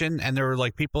explanation, and there were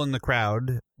like people in the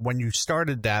crowd when you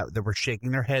started that were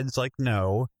shaking their heads like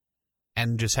no,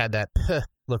 and just had that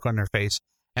look on their face.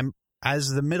 And as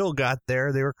the middle got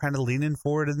there, they were kind of leaning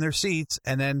forward in their seats.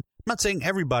 And then, I'm not saying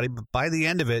everybody, but by the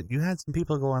end of it, you had some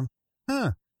people going,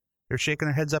 they're shaking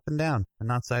their heads up and down and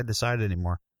not side to side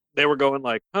anymore. They were going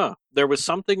like, there was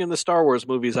something in the Star Wars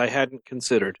movies I hadn't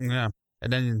considered. Yeah.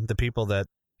 And then the people that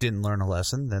didn't learn a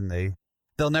lesson, then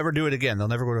they'll never do it again. They'll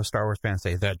never go to a Star Wars fan and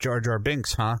say, that Jar Jar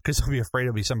Binks, huh? Because they'll be afraid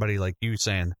it'll be somebody like you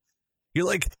saying, you're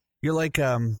like,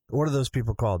 what are those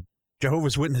people called?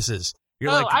 Jehovah's Witnesses.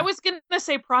 I was going to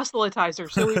say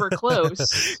proselytizer, so we were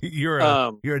close. You're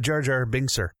a Jar Jar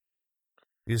Binkser.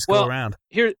 You just go around.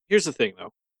 Here's the thing, though.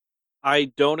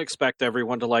 I don't expect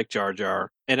everyone to like Jar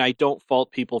Jar, and I don't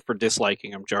fault people for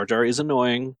disliking him. Jar Jar is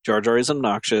annoying. Jar Jar is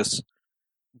obnoxious.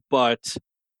 But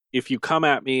if you come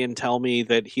at me and tell me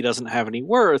that he doesn't have any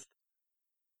worth,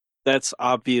 that's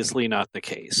obviously not the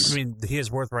case. I mean, he has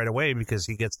worth right away because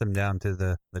he gets them down to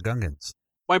the Gungans.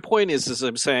 My point is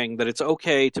I'm saying that it's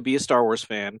okay to be a Star Wars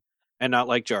fan and not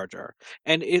like Jar Jar.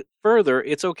 And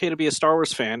it's okay to be a Star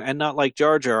Wars fan and not like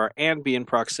Jar Jar and be in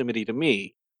proximity to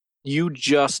me. You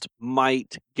just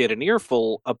might get an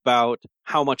earful about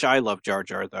how much I love Jar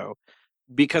Jar, though,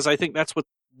 because I think that's what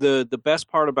the best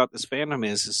part about this fandom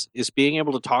is being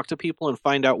able to talk to people and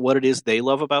find out what it is they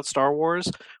love about Star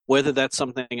Wars, whether that's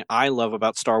something I love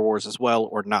about Star Wars as well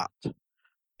or not.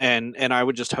 And I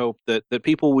would just hope that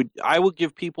I would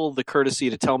give people the courtesy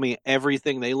to tell me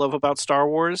everything they love about Star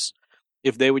Wars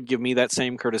if they would give me that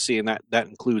same courtesy, and that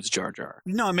includes Jar Jar.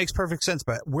 No, it makes perfect sense,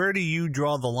 but where do you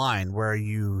draw the line where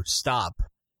you stop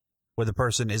where the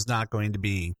person is not going to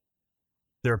be,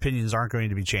 their opinions aren't going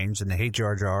to be changed and they hate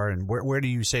Jar Jar, and where do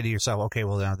you say to yourself, okay,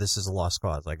 well now this is a lost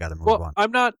cause, I got to move on?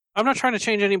 I'm not trying to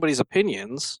change anybody's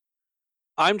opinions.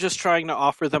 I'm just trying to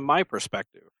offer them my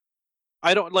perspective.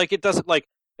 I don't like it doesn't like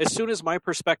as soon as my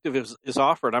perspective is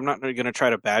offered, I'm not going to try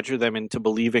to badger them into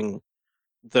believing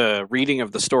the reading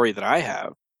of the story that I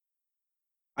have.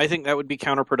 I think that would be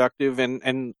counterproductive,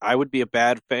 and I would be a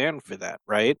bad fan for that,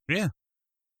 right? Yeah.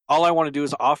 All I want to do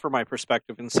is offer my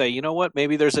perspective and say, you know what,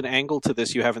 maybe there's an angle to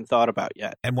this you haven't thought about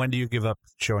yet. And when do you give up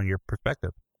showing your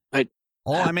perspective?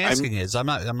 All I'm asking is, I'm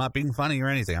not being funny or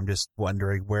anything. I'm just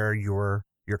wondering where your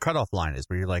cutoff line is,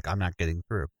 where you're like, I'm not getting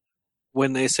through.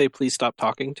 When they say, please stop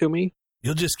talking to me,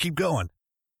 you'll just keep going.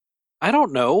 I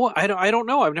don't know. I don't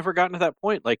know. I've never gotten to that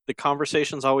point. Like, the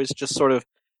conversations always just sort of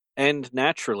end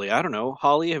naturally. I don't know.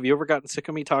 Holly, have you ever gotten sick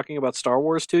of me talking about Star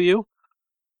Wars to you?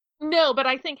 No, but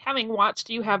I think having watched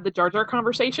you have the Jar Jar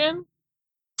conversation,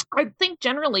 I think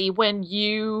generally when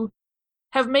you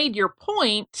have made your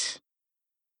point,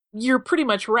 you're pretty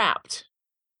much wrapped.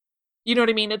 You know what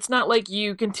I mean? It's not like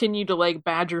you continue to like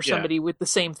badger somebody with the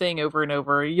same thing over and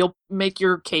over. You'll make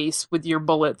your case with your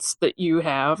bullets that you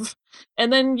have,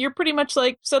 and then you're pretty much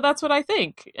like, so that's what I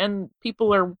think. And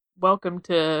people are welcome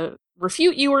to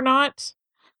refute you or not.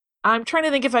 I'm trying to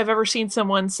think if I've ever seen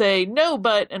someone say no,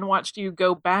 but, and watched you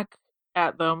go back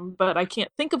at them, but I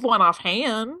can't think of one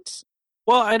offhand.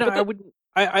 Well, I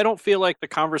don't feel like the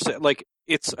conversation, like,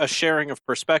 it's a sharing of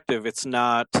perspective. It's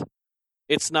not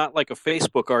like a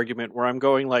Facebook argument where I'm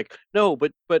going like, no,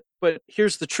 but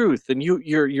here's the truth, and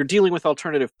you're dealing with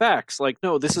alternative facts. Like,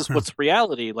 no, this is what's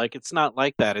reality. Like, it's not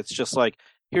like that. It's just like,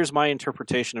 here's my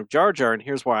interpretation of Jar Jar, and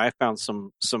here's why I found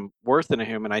some worth in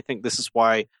him, and I think this is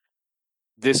why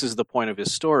this is the point of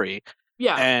his story.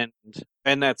 Yeah,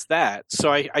 and that's that.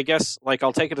 So I guess, like,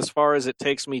 I'll take it as far as it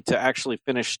takes me to actually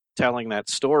finish telling that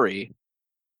story,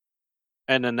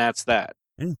 and then that's that.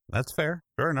 That's fair.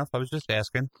 Fair enough. I was just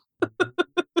asking.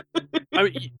 I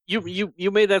mean,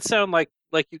 you made that sound like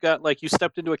you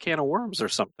stepped into a can of worms or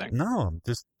something. No,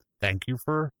 just thank you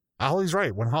for. Holly's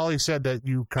right. When Holly said that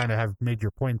you kind of have made your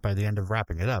point by the end of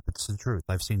wrapping it up, it's the truth.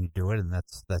 I've seen you do it, and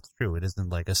that's true. It isn't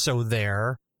like a so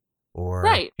there, or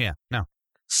right. Yeah, no.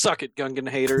 Suck it, Gungan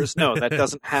haters. No, that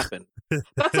doesn't happen.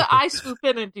 That's I swoop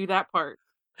in and do that part.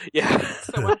 Yeah.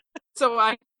 So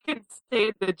I can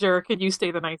stay the jerk and you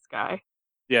stay the nice guy.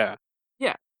 Yeah.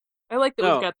 Yeah. I like that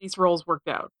we've got these roles worked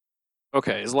out.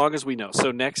 Okay, as long as we know.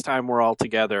 So next time we're all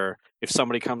together, if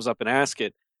somebody comes up and asks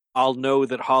it, I'll know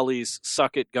that Holly's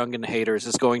 "suck it, Gungan haters"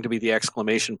 is going to be the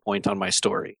exclamation point on my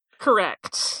story.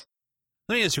 Correct.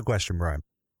 Let me ask you a question, Brian.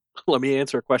 Let me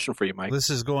answer a question for you, Mike. This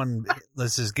is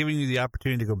giving you the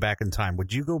opportunity to go back in time.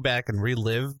 Would you go back and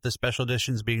relive the special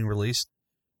editions being released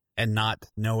and not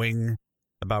knowing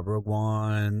about Rogue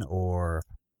One or,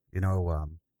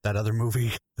 that other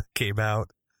movie that came out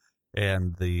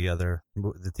and the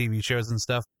TV shows and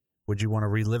stuff? Would you want to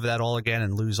relive that all again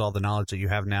and lose all the knowledge that you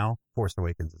have now? Force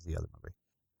Awakens is the other movie.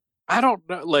 I don't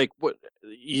know, like, what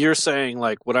you're saying,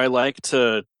 like, would I like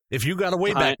to... If you got a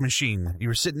Wayback Machine, you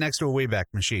were sitting next to a Wayback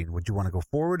Machine, would you want to go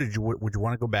forward, or would you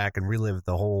want to go back and relive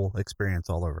the whole experience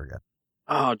all over again?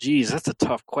 Oh, geez, that's a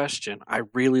tough question. I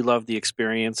really love the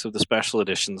experience of the special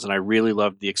editions, and I really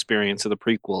loved the experience of the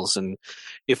prequels. And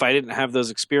if I didn't have those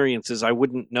experiences, I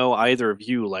wouldn't know either of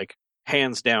you, like,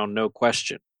 hands down, no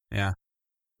question. Yeah.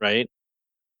 Right?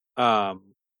 I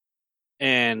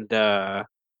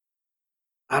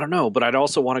don't know, but I'd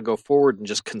also want to go forward and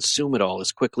just consume it all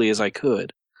as quickly as I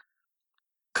could.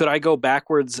 Could I go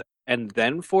backwards and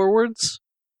then forwards?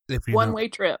 One-way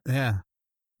trip. Yeah.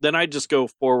 Then I'd just go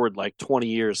forward like 20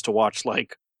 years to watch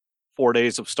like 4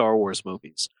 days of Star Wars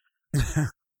movies.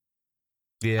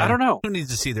 Yeah. I don't know. Who needs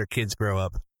to see their kids grow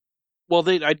up? Well,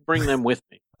 I'd bring them with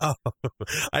me. Oh,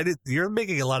 you're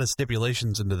making a lot of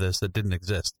stipulations into this that didn't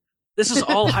exist. This is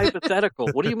all hypothetical.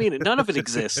 What do you mean? None of it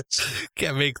exists.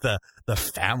 Can't make the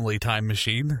family time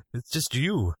machine. It's just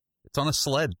you. It's on a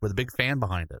sled with a big fan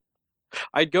behind it.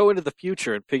 I'd go into the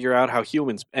future and figure out how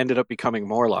humans ended up becoming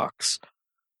Morlocks.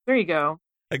 There you go.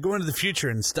 I'd go into the future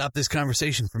and stop this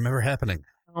conversation from ever happening.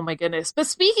 Oh my goodness. But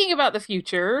speaking about the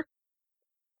future,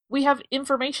 we have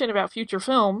information about future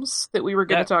films that we were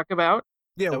going to talk about.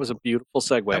 Yeah, that was a beautiful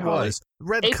segue, Holly.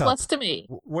 Red A Cup. plus to me.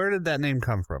 Where did that name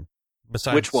come from?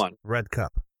 Besides which one? Red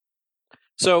Cup.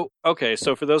 So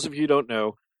for those of you who don't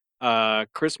know,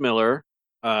 Chris Miller,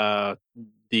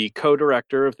 the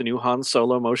co-director of the new Han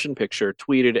Solo motion picture,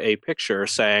 tweeted a picture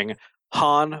saying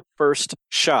Han first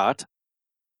shot,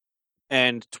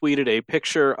 and tweeted a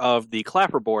picture of the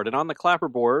clapperboard. And on the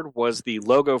clapperboard was the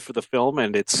logo for the film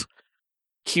and its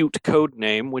cute code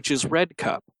name, which is Red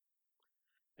Cup.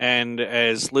 And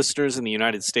as listeners in the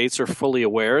United States are fully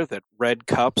aware that Red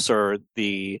Cups are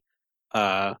the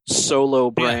Solo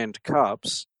brand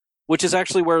cups, which is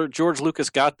actually where George Lucas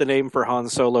got the name for Han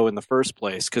Solo in the first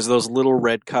place, because those little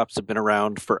red cups have been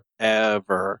around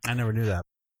forever. I never knew that.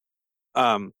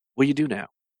 Well, you do now.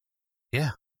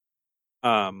 Yeah.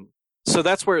 So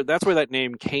that's where that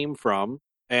name came from,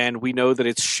 and we know that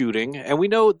it's shooting, and we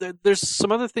know that there's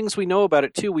some other things we know about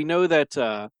it too. We know that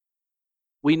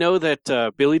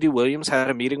Billy D. Williams had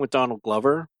a meeting with Donald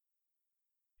Glover.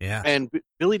 Yeah. And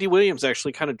Billy D. Williams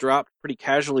actually kind of dropped pretty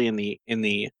casually in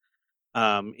the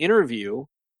interview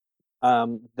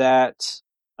that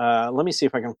let me see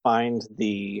if I can find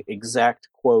the exact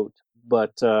quote,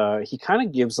 but he kind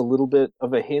of gives a little bit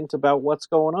of a hint about what's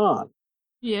going on.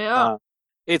 Yeah.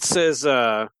 It says,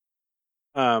 are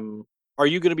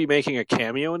you going to be making a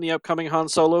cameo in the upcoming Han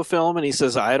Solo film? And he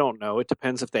says, I don't know. It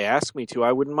depends if they ask me to.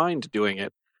 I wouldn't mind doing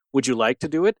it. Would you like to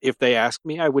do it? If they ask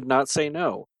me, I would not say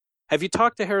no. Have you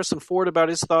talked to Harrison Ford about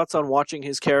his thoughts on watching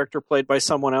his character played by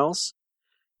someone else?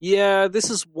 Yeah,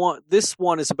 this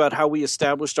one is about how we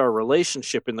established our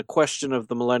relationship in the question of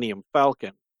the Millennium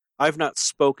Falcon. I've not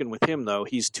spoken with him, though.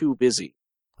 He's too busy.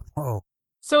 Oh.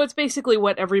 So it's basically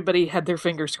what everybody had their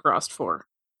fingers crossed for.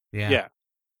 Yeah.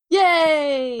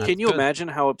 Yay! Can you imagine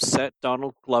how upset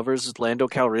Donald Glover's Lando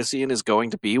Calrissian is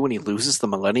going to be when he loses the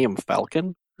Millennium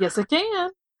Falcon? Yes, I can.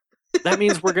 That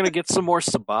means we're going to get some more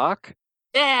Sabacc?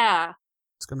 Yeah.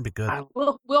 It's going to be good.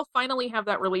 We'll finally have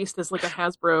that released as like a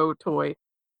Hasbro toy.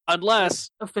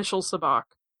 Unless official Sabacc.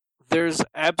 There's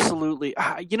absolutely,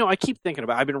 I keep thinking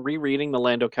about, I've been rereading the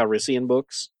Lando Calrissian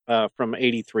books from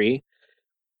 83.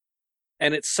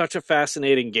 And it's such a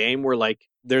fascinating game where like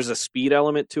there's a speed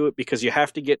element to it because you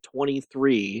have to get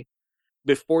 23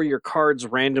 before your cards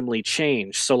randomly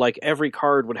change. So like every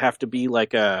card would have to be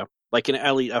like an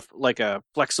LED, like a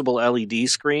flexible LED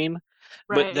screen.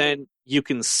 Right. But then you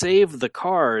can save the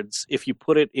cards if you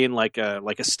put it in like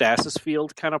a stasis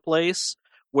field kind of place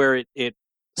where it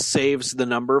saves the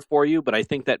number for you. But I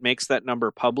think that makes that number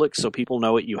public so people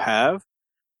know what you have.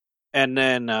 And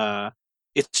then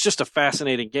it's just a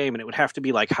fascinating game, and it would have to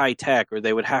be like high tech, or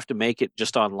they would have to make it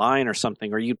just online or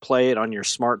something, or you'd play it on your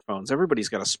smartphones. Everybody's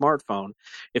got a smartphone.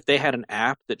 If they had an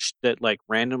app that like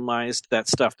randomized that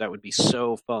stuff, that would be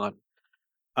so fun.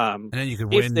 And then you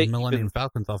could win Millennium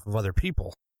Falcons off of other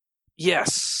people.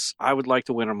 Yes, I would like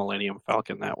to win a Millennium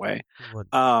Falcon that way.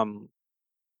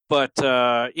 But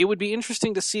it would be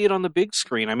interesting to see it on the big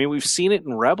screen. I mean, we've seen it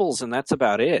in Rebels, and that's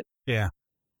about it. Yeah.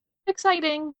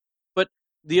 Exciting. But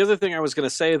the other thing I was going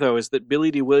to say, though, is that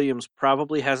Billy D. Williams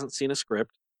probably hasn't seen a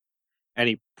script, and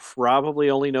he probably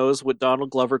only knows what Donald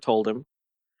Glover told him,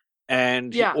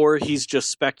 or he's just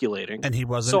speculating. And he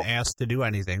wasn't asked to do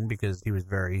anything because he was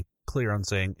very clear on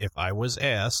saying, if I was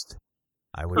asked,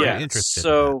 I would be interested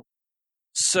in that.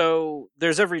 So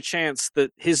there's every chance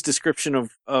that his description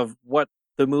of what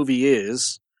the movie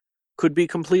is could be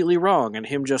completely wrong and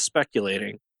him just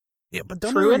speculating. Yeah, but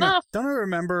don't I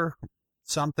remember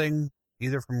something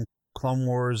either from Clone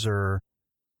Wars or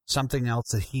something else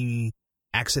that he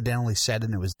accidentally said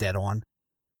and it was dead on?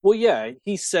 Well, yeah,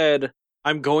 he said,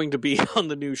 I'm going to be on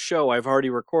the new show. I've already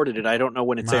recorded it. I don't know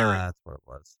when it's airing. That's what it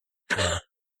was. Yeah.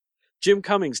 Jim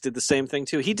Cummings did the same thing,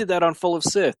 too. He did that on Full of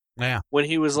Sith. Yeah. When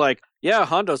he was like, yeah,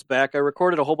 Hondo's back. I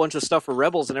recorded a whole bunch of stuff for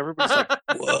Rebels, and everybody's like,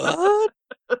 what?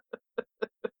 Yeah,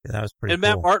 that was pretty And cool.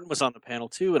 Matt Martin was on the panel,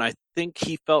 too, and I think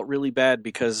he felt really bad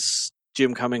because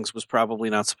Jim Cummings was probably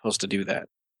not supposed to do that.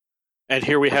 And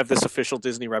here we have this official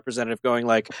Disney representative going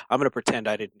like, I'm going to pretend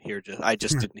I didn't hear, I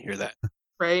just didn't hear that.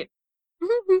 Right.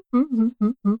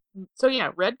 So yeah,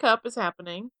 Red Cup is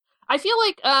happening. I feel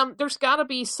like there's got to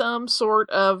be some sort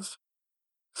of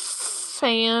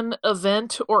fan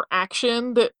event or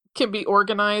action that can be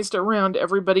organized around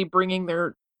everybody bringing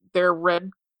their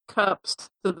Red Cups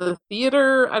to the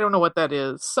theater. I don't know what that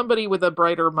is. Somebody with a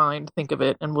brighter mind think of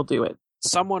it and we'll do it.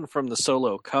 Someone from the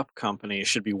Solo Cup company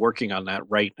should be working on that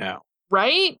right now.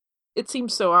 Right? It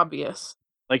seems so obvious.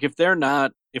 Like if they're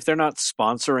not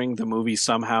sponsoring the movie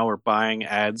somehow or buying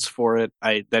ads for it,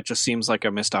 that just seems like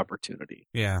a missed opportunity.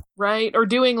 Yeah. Right? Or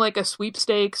doing like a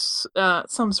sweepstakes,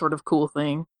 some sort of cool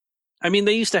thing. I mean,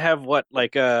 they used to have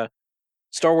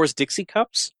Star Wars Dixie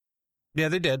cups? Yeah,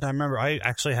 they did. I remember. I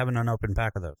actually have an unopened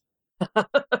pack of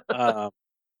those.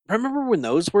 Remember when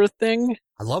those were a thing?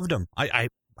 I loved them. I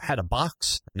had a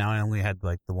box. Now I only had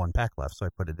like the one pack left, so I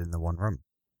put it in the one room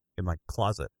in my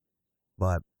closet.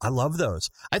 But I love those.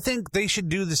 I think they should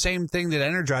do the same thing that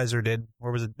Energizer did.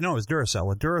 Or was it? No, it was Duracell.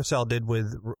 What Duracell did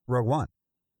with Rogue One.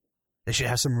 They should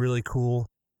have some really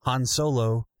cool Han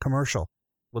Solo commercial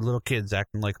with little kids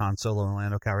acting like Han Solo and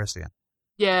Lando Calrissian.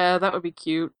 Yeah, that would be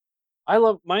cute. I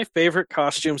love my favorite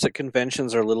costumes at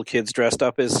conventions are little kids dressed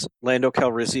up as Lando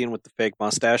Calrissian with the fake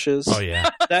mustaches. Oh, yeah.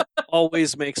 That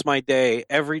always makes my day.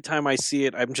 Every time I see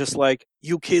it, I'm just like,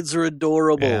 you kids are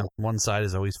adorable. Yeah, one side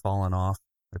is always falling off.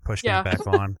 They're pushing it back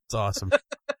on. It's awesome.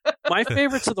 My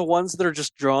favorites are the ones that are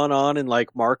just drawn on in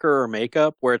like marker or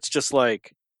makeup, where it's just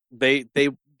like they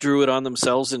drew it on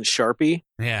themselves in Sharpie.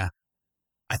 Yeah.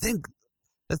 I think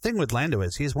the thing with Lando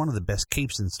is he's one of the best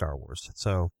capes in Star Wars.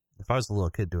 So if I was a little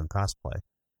kid doing cosplay, it'd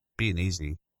be an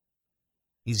easy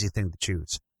thing to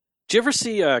choose. Did you ever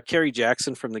see Kerry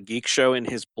Jackson from the Geek Show in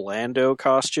his Blando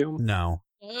costume? No.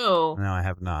 Oh. No, I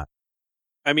have not.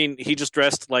 I mean, he just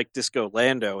dressed like Disco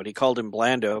Lando, and he called him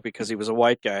Blando because he was a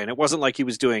white guy, and it wasn't like he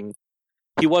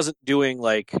wasn't doing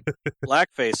like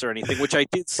blackface or anything, which I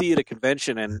did see at a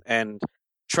convention and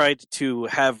tried to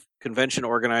have convention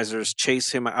organizers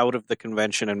chase him out of the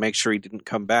convention and make sure he didn't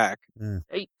come back.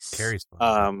 Carrie's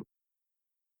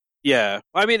yeah.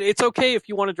 I mean, it's okay if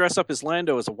you want to dress up as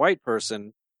Lando as a white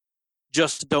person.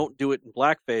 Just don't do it in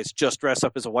blackface. Just dress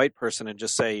up as a white person and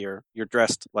just say you're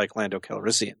dressed like Lando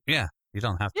Calrissian. Yeah, you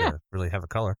don't have to really have a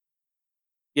color.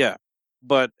 Yeah,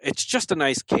 but it's just a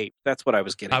nice cape. That's what I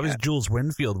was getting at. I was Jules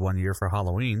Winfield one year for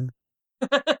Halloween.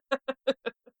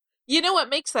 You know what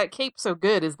makes that cape so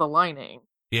good is the lining.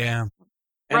 Yeah.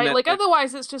 Right? Like,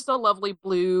 otherwise it's just a lovely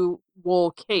blue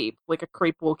wool cape, like a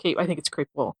crepe wool cape. I think it's crepe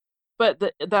wool.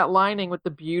 But that lining with the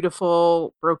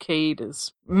beautiful brocade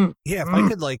is... Yeah, if I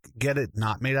could, like, get it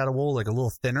not made out of wool, like a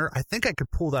little thinner, I think I could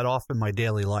pull that off in my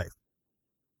daily life.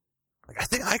 Like, I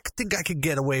think I could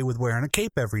get away with wearing a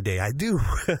cape every day. I do.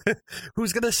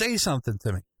 Who's going to say something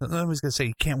to me? Who's going to say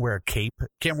you can't wear a cape?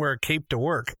 Can't wear a cape to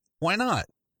work? Why not?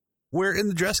 Where in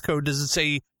the dress code does it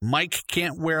say Mike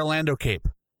can't wear a Lando cape?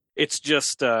 It's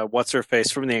just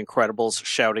what's-her-face from The Incredibles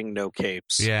shouting no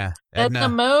capes. Yeah. Edna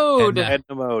Mode.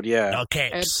 Edna Mode, yeah. No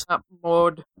capes. Edna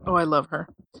Mode. Oh, I love her.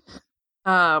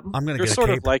 I'm going to get a sort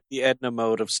cape. of like the Edna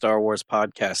Mode of Star Wars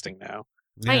podcasting now.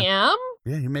 Yeah. I am?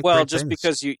 Yeah, you make well, great just things.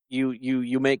 because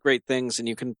you make great things and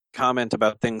you can comment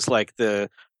about things like the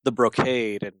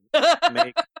brocade and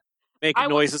make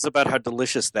noises about how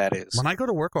delicious that is. When I go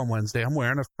to work on Wednesday, I'm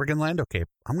wearing a friggin' Lando cape.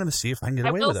 I'm going to see if I can get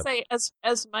away with it. I will say,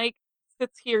 as Mike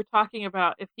sits here talking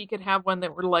about if he could have one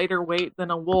that were lighter weight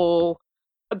than a wool,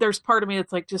 there's part of me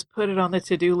that's like, just put it on the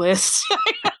to-do list.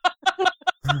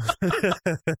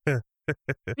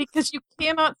 Because you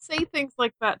cannot say things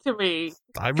like that to me.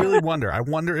 I really wonder. I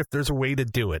wonder if there's a way to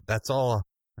do it. That's all.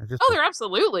 There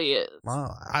absolutely is.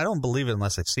 Well, I don't believe it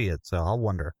unless I see it, so I'll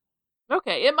wonder.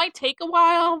 Okay, it might take a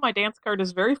while. My dance card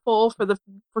is very full for the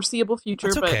foreseeable future.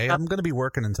 That's okay. But I'm going to be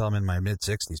working until I'm in my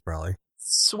mid-60s, probably.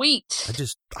 Sweet.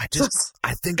 I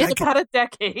think in about a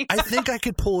decade. I think I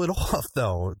could pull it off,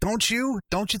 though. Don't you?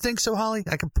 Don't you think so, Holly?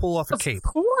 I could pull off a cape.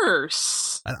 Of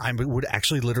course. And I would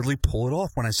actually literally pull it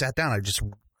off when I sat down. I just,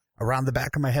 around the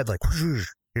back of my head, like, whoosh,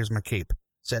 here's my cape.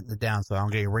 Setting it down so I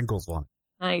don't get any wrinkles on it.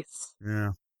 Nice.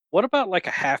 Yeah. What about like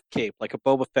a half cape, like a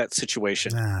Boba Fett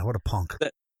situation? Nah, what a punk.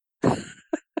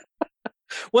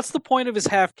 What's the point of his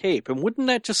half cape? And wouldn't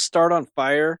that just start on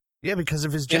fire? Yeah, because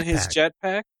of his jetpack. In his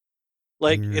jetpack?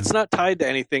 Like, it's not tied to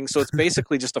anything, so it's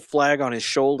basically just a flag on his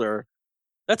shoulder.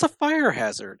 That's a fire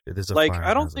hazard. It is a fire hazard.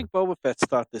 I don't think Boba Fett's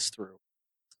thought this through.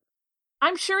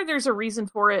 I'm sure there's a reason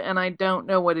for it, and I don't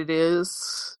know what it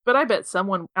is. But I bet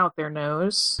someone out there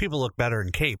knows. People look better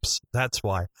in capes. That's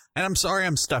why. And I'm sorry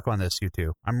I'm stuck on this, you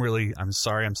two. I'm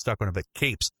sorry I'm stuck on it, but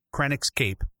capes. Krennic's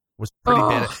cape was pretty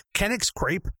bad. Krennic's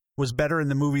crepe was better in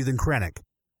the movie than Krennic.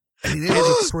 I mean, it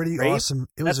was a pretty awesome.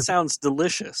 Sounds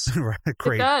delicious. Right, it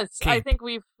does. Cape. I think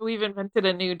we've invented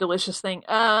a new delicious thing.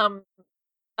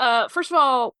 First of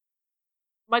all,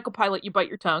 Michael Pilot, you bite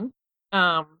your tongue.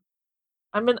 I'm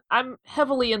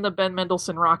heavily in the Ben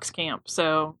Mendelsohn rocks camp.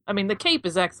 So I mean, the cape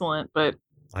is excellent, but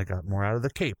I got more out of the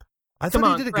cape. I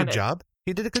thought he did a good job.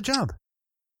 He did a good job.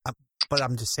 But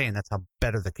I'm just saying that's how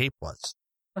better the cape was.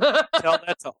 Tell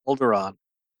that to Alderaan.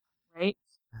 Right.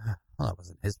 Well, that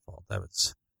wasn't his fault. That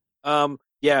was.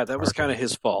 Yeah, that was kind of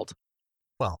his fault.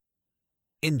 Well,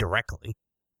 indirectly.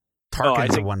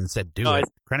 Tarkin's the one that said do it.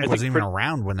 Krennic wasn't even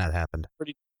around when that happened.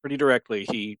 Pretty directly.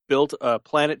 He built a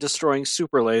planet-destroying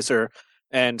super laser,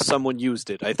 and someone used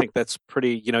it. I think that's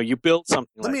pretty, you built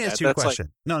something like that. Let me ask you a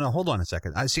question. No, hold on a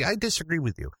second. I disagree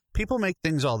with you. People make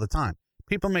things all the time.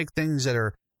 People make things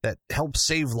that help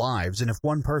save lives, and if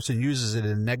one person uses it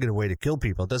in a negative way to kill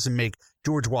people, it doesn't make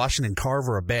George Washington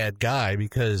Carver a bad guy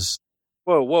because...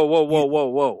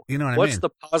 Whoa. You know what I mean? What's the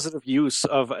positive use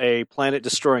of a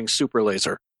planet-destroying super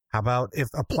laser? How about if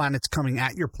a planet's coming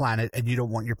at your planet and you don't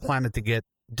want your planet to get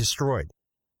destroyed?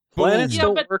 Planets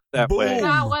don't work that way.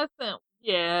 That wasn't...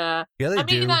 Yeah. Yeah, they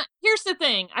do. Here's the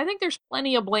thing. I think there's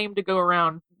plenty of blame to go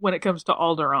around when it comes to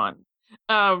Alderaan.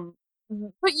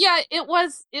 But yeah, it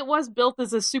was built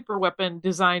as a super weapon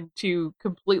designed to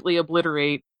completely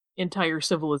obliterate entire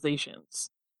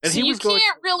civilizations. And so you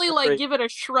can't really give it a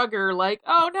shrugger like,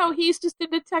 oh no, he's just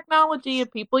into technology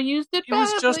and people used it badly.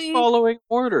 He was just following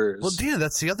orders. Well, yeah,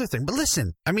 that's the other thing. But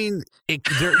listen, I mean, you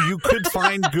could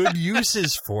find good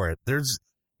uses for it.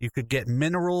 You could get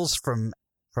minerals from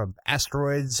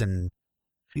asteroids and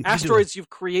asteroids you've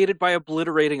created by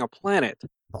obliterating a planet.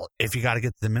 Well, if you got to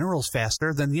get the minerals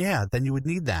faster, then you would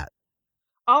need that.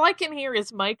 All I can hear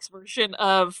is Mike's version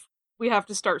of we have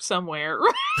to start somewhere.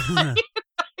 Right?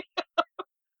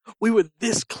 We were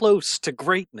this close to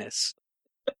greatness.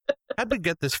 How'd we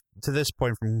get to this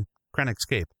point from Krennic's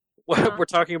cape? Well, we're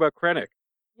talking about Krennic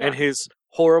and his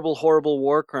horrible, horrible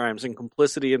war crimes and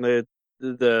complicity in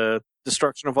the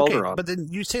destruction of Alderaan. But then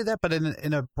you say that, but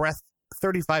in a breath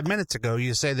 35 minutes ago,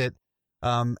 you say that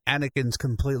Anakin's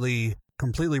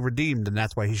completely redeemed, and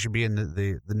that's why he should be in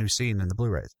the new scene in the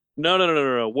Blu-rays. No.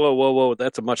 Whoa.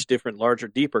 That's a much different, larger,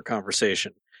 deeper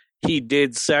conversation. He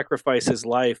did sacrifice his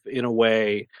life in a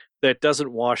way that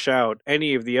doesn't wash out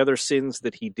any of the other sins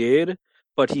that he did,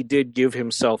 but he did give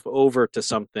himself over to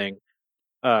something.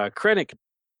 Krennic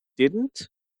didn't,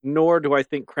 nor do I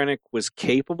think Krennic was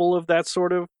capable of that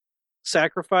sort of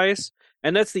sacrifice.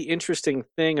 And that's the interesting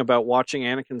thing about watching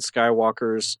Anakin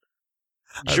Skywalker's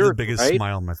journey. The biggest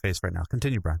smile on my face right now.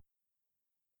 Continue, Brian.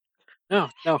 No,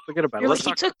 forget about it. Let's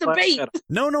talk took the about bait.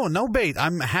 No bait.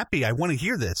 I'm happy. I want to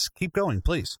hear this. Keep going,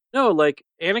 please. No, like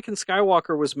Anakin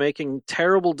Skywalker was making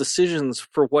terrible decisions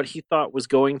for what he thought was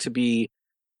going to be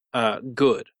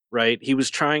good, right? He was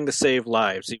trying to save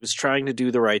lives. He was trying to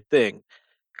do the right thing.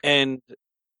 And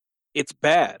it's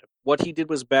bad. What he did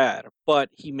was bad. But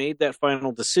he made that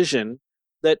final decision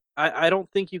that I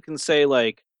don't think you can say,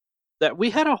 like, that we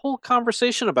had a whole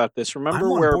conversation about this. Remember,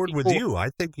 I'm on where board with you. I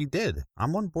think he did.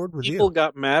 I'm on board with you. People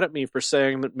got mad at me for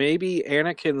saying that maybe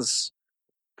Anakin's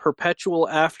perpetual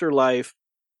afterlife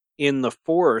in the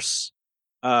Force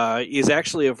is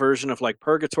actually a version of like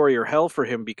purgatory or hell for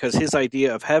him, because his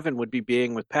idea of heaven would be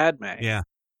being with Padme. Yeah.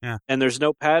 And there's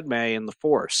no Padme in the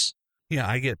Force. Yeah,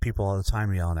 I get people all the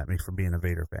time yelling at me for being a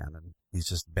Vader fan, and he's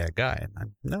just a bad guy.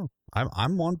 And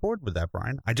I'm on board with that,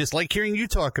 Brian. I just like hearing you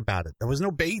talk about it. There was no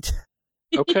bait.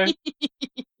 Okay.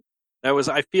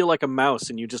 I feel like a mouse,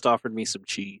 and you just offered me some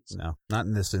cheese. No, not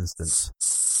in this instance.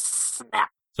 Snap.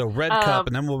 So Red Cup,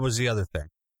 and then what was the other thing?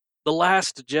 The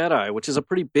Last Jedi, which is a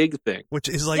pretty big thing. Which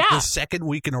is like the second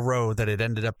week in a row that it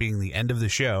ended up being the end of the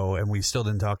show, and we still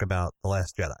didn't talk about The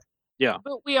Last Jedi. Yeah.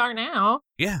 But we are now.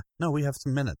 Yeah. No, we have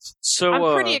some minutes. So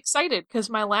I'm pretty excited because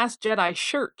my Last Jedi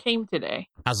shirt came today.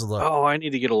 How's it look? Oh, I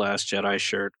need to get a Last Jedi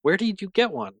shirt. Where did you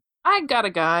get one? I got a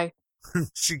guy.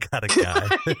 She got a guy.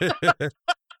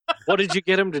 What did you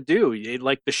get him to do?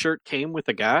 Like the shirt came with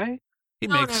a guy? He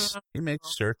makes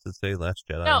shirts that say Last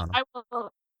Jedi No, on them.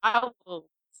 I will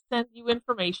send you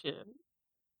information.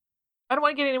 I don't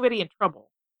want to get anybody in trouble.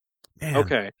 Man,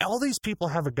 okay. All these people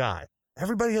have a guy.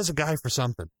 Everybody has a guy for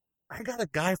something. I got a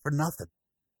guy for nothing.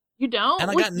 You don't? And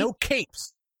I got no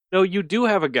capes. No, you do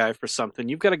have a guy for something.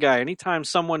 You've got a guy. Anytime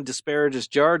someone disparages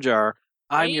Jar Jar,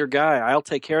 I'm your guy. I'll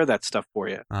take care of that stuff for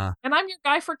you. And I'm your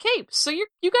guy for capes. So you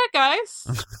got guys.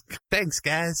 Thanks,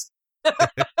 guys.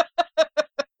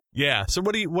 Yeah. So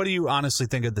what do you honestly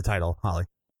think of the title, Holly?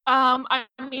 I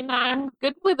mean, I'm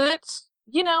good with it.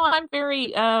 You know, I'm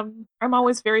very I'm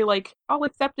always very like, I'll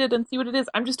accept it and see what it is.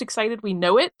 I'm just excited we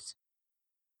know it.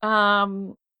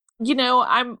 You know,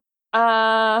 I'm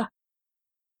not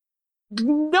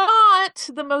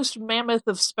the most mammoth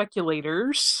of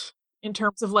speculators in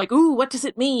terms of like, ooh, what does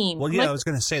it mean? Well, yeah, like, I was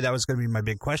going to say that was going to be my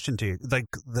big question to you. Like,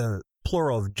 the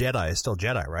plural of Jedi is still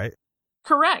Jedi, right?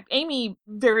 Correct. Amy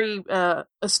very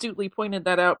astutely pointed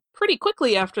that out pretty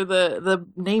quickly after the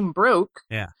name broke.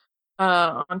 Yeah.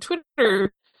 On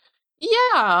Twitter.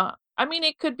 Yeah. I mean,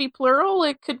 it could be plural.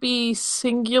 It could be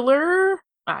singular.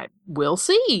 We'll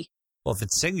see. Well, if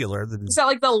it's singular, then... Is that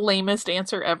like the lamest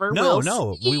answer ever? No.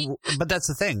 But that's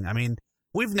the thing. I mean,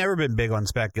 we've never been big on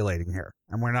speculating here.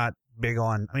 And we're not big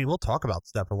on... I mean, we'll talk about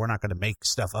stuff, but we're not going to make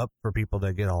stuff up for people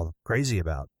to get all crazy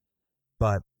about.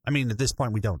 But, I mean, at this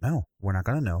point, we don't know. We're not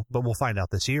going to know. But we'll find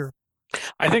out this year.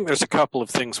 I think there's a couple of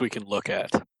things we can look at.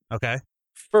 Okay.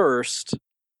 First,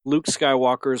 Luke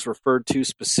Skywalker is referred to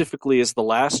specifically as the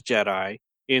Last Jedi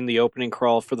in the opening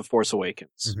crawl for The Force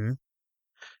Awakens. Mm-hmm.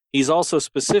 He's also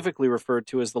specifically referred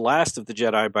to as the last of the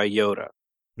Jedi by Yoda.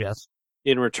 Yes.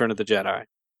 In Return of the Jedi.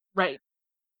 Right.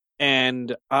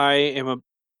 And I am a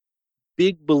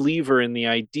big believer in the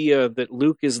idea that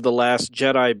Luke is the last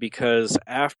Jedi because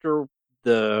after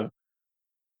the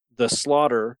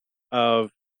slaughter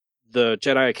of the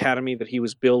Jedi Academy that he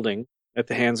was building at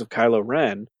the hands of Kylo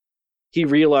Ren, he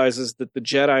realizes that the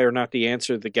Jedi are not the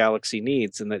answer the galaxy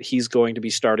needs and that he's going to be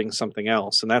starting something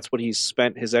else. And that's what he's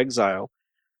spent his exile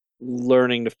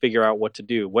learning to figure out what to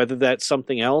do. Whether that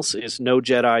something else is no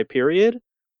Jedi, period,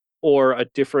 or a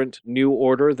different new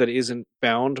order that isn't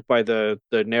bound by the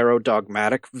narrow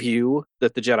dogmatic view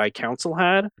that the Jedi Council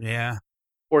had. Yeah.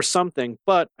 Or something.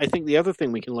 But I think the other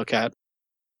thing we can look at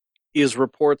is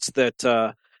reports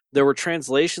that there were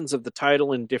translations of the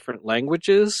title in different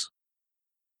languages.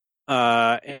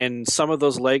 And some of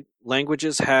those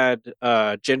languages had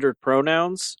gendered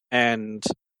pronouns, and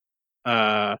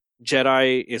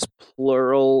Jedi is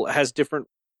plural, has different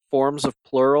forms of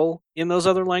plural in those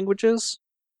other languages.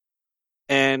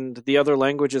 and the other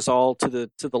language is all to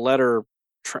the letter.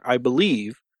 I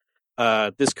believe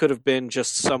this could have been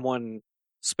just someone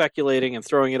speculating and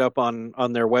throwing it up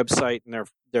on their website in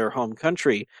their home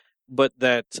country, but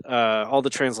that all the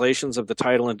translations of the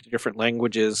title into different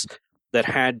languages that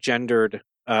had gendered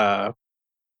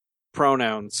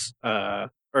pronouns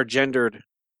or gendered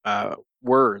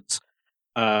words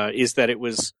is that it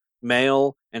was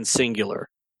male and singular.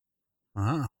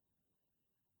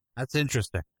 That's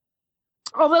interesting.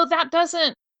 Although that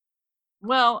doesn't.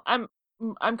 Well, I'm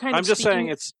just saying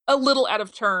it's a little out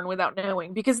of turn without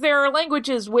knowing, because there are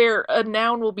languages where a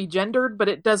noun will be gendered, but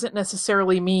it doesn't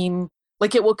necessarily mean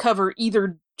like it will cover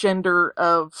either gender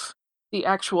of the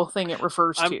actual thing it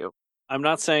refers to. I'm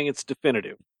not saying it's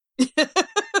definitive.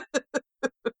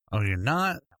 Oh, you're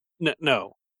not?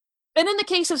 No. And in the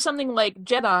case of something like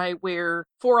Jedi, where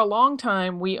for a long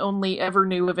time we only ever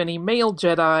knew of any male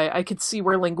Jedi, I could see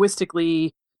where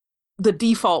linguistically the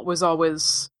default was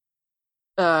always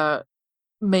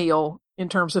male in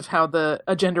terms of how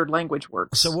a gendered language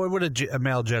works. So what would a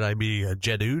male Jedi be? A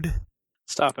Jedude?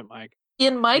 Stop it, Mike.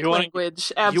 In Mike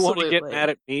language, absolutely. You want to get mad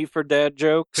at me for dad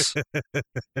jokes?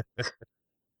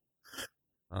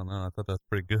 Oh, no, I thought that was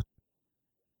pretty good.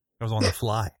 I was on the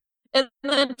fly. And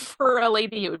then for a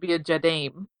lady, it would be a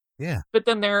Jedame. Yeah. But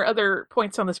then there are other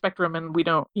points on the spectrum, and we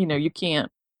don't, you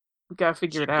can't. We got to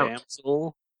figure it out.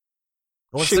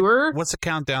 What's the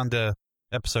countdown to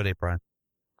episode 8, Brian?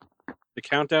 The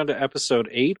countdown to episode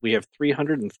 8, we have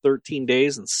 313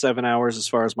 days and 7 hours as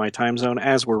far as my time zone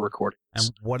as we're recording this.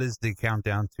 And what is the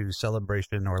countdown to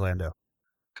Celebration Orlando?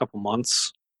 A couple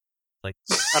months. Like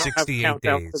I don't 68 have a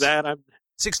countdown days. for that.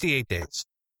 68 days.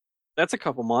 That's a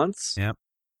couple months. Yep.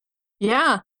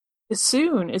 Yeah. It's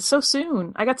soon. It's so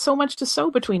soon. I got so much to sew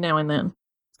between now and then.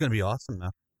 It's going to be awesome,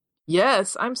 though.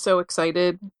 Yes, I'm so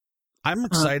excited. I'm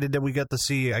excited that I got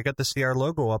to see our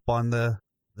logo up on the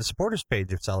supporters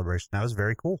page of Celebration. That was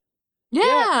very cool.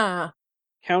 Yeah.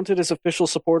 Counted as official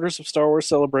supporters of Star Wars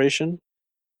Celebration.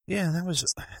 Yeah, that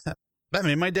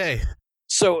made my day.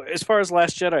 So as far as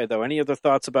Last Jedi, though, any other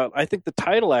thoughts about, I think the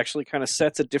title actually kind of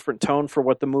sets a different tone for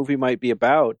what the movie might be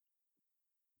about.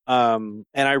 And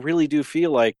I really do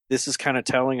feel like this is kind of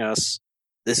telling us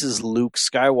this is Luke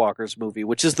Skywalker's movie,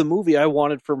 which is the movie I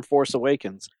wanted from Force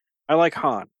Awakens. I like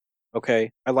Han.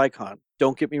 Okay. I like Han.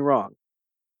 Don't get me wrong.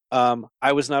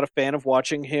 I was not a fan of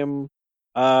watching him,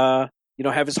 have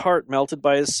his heart melted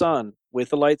by his son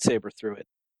with a lightsaber through it.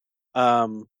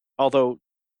 Although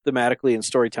thematically and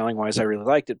storytelling wise, I really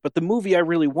liked it. But the movie I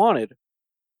really wanted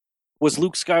was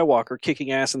Luke Skywalker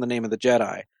kicking ass in the name of the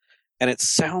Jedi. And it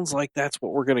sounds like that's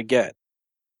what we're going to get.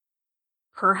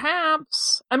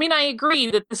 Perhaps. I mean, I agree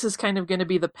that this is kind of going to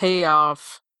be the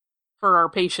payoff for our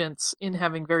patience in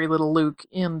having very little Luke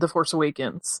in The Force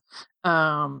Awakens.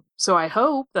 So I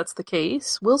hope that's the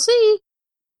case. We'll see.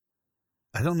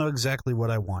 I don't know exactly what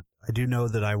I want. I do know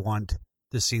that I want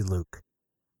to see Luke.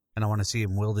 And I want to see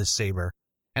him wield his saber.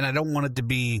 And I don't want it to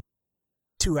be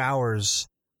 2 hours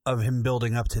of him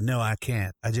building up to, no, I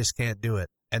can't. I just can't do it.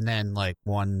 And then, like,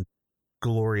 one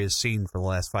glorious scene for the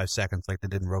last 5 seconds like they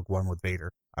did in Rogue One with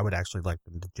Vader. I would actually like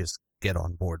them to just get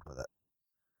on board with it.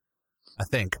 I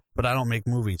think. But I don't make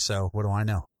movies, so what do I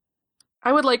know?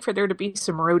 I would like for there to be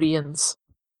some Rhodians.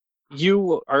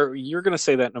 You're going to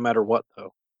say that no matter what,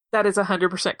 though. That is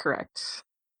 100% correct.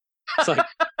 It's like,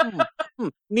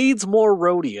 needs more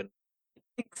Rhodian.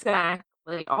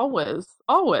 Exactly. Always.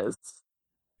 Always.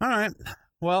 All right.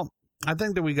 Well, I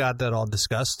think that we got that all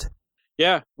discussed.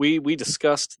 Yeah, we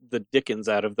discussed the dickens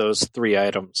out of those 3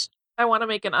 items. I want to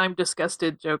make an I'm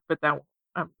disgusted joke, but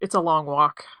it's a long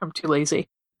walk. I'm too lazy.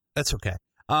 That's okay.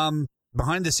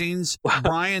 Behind the scenes,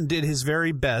 Bryan did his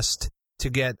very best to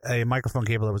get a microphone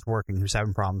cable that was working. He was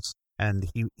having problems, and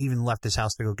he even left his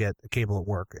house to go get a cable at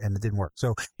work, and it didn't work.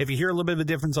 So if you hear a little bit of a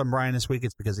difference on Bryan this week,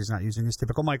 it's because he's not using his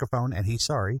typical microphone, and he's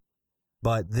sorry.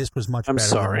 But this was much better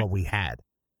than what we had.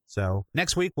 So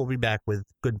next week, we'll be back with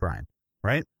good Bryan,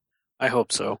 right? I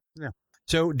hope so. Yeah.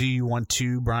 So do you want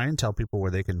to, Bryan, tell people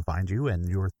where they can find you and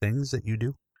your things that you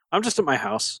do? I'm just at my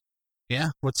house. Yeah?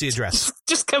 What's the address?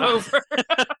 Just come over.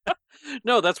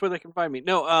 No, that's where they can find me.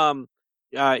 No,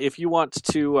 if you want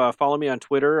to follow me on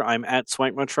Twitter, I'm at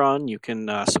Swankmatron. You can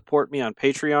support me on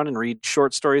Patreon and read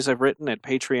short stories I've written at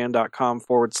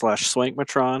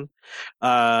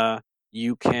patreon.com/Swankmatron.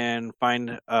 You can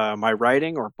find my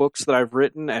writing or books that I've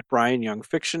written at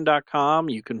BryanYoungFiction.com.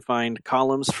 You can find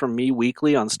columns from me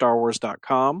weekly on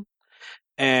StarWars.com.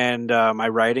 And my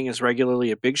writing is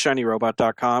regularly at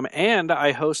BigShinyRobot.com. And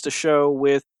I host a show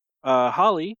with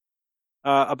Holly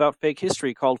about fake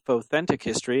history called Authentic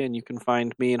History, and you can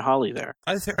find me and Holly there.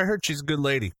 I heard she's a good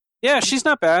lady. Yeah, she's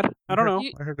not bad. I don't know.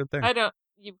 I heard good things.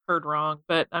 You've heard wrong,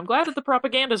 but I'm glad that the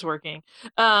propaganda's working.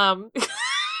 Without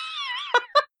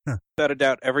a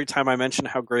doubt, every time I mention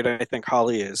how great I think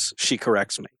Holly is, she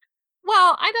corrects me.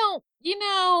 Well, I don't,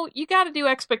 you got to do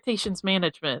expectations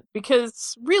management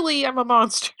because really I'm a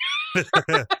monster.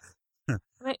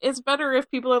 It's better if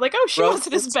people are like, oh, she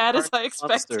wasn't as bad as I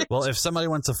expected. Well, if somebody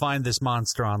wants to find this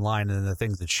monster online and the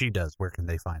things that she does, where can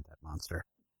they find that monster?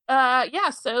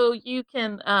 So you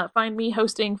can find me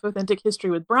hosting Authentic History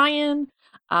with Bryan.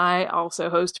 I also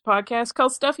host a podcast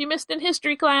called Stuff You Missed in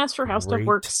History Class for How Stuff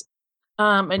Works.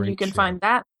 And you can find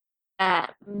that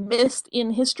at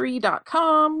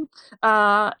missedinhistory.com.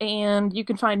 And you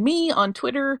can find me on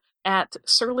Twitter at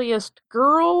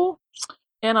surliestgirl.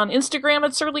 And on Instagram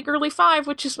at surlygirly5,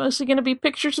 which is mostly going to be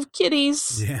pictures of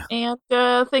kitties and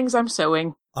things I'm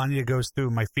sewing. Anya goes through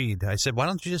my feed. I said, why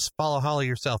don't you just follow Holly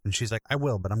yourself? And she's like, I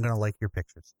will, but I'm going to like your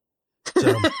pictures.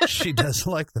 So she does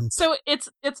like them. So it's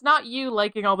not you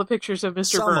liking all the pictures of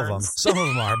Mr. Burns. Some of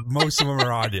them are. Most of them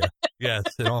are Anya. Yes,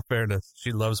 in all fairness.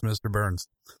 She loves Mr. Burns.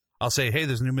 I'll say, hey,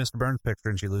 there's a new Mr. Burns picture,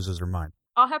 and she loses her mind.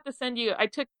 I'll have to send you. I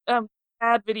took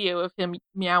bad video of him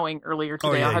meowing earlier today.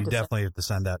 Oh, yeah, I'll have you definitely have to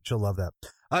send that. She'll love that.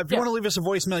 If you want to leave us a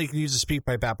voicemail, you can use the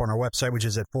SpeakPipe app on our website, which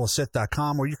is at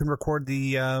fullofsith.com, or you can record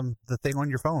the thing on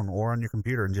your phone or on your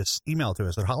computer and just email to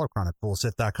us at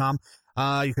holocron@fullofsith.com.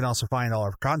 You can also find all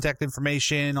our contact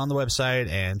information on the website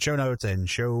and show notes and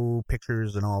show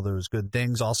pictures and all those good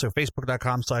things. Also,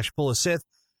 facebook.com/fullofsith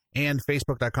and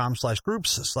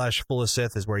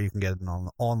facebook.com/groups/fullofsith is where you can get on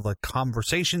all the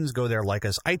conversations. Go there, like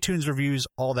us, iTunes reviews,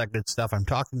 all that good stuff. I'm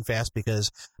talking fast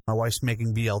because my wife's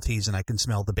making BLTs and I can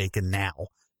smell the bacon now.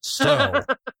 So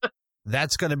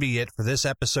that's going to be it for this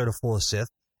episode of Full of Sith,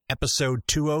 episode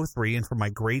 203. And for my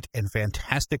great and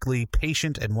fantastically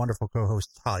patient and wonderful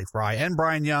co-hosts, Holly Fry and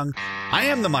Bryan Young, I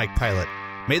am the Mike Pilot.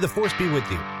 May the Force be with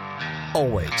you.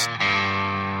 Always.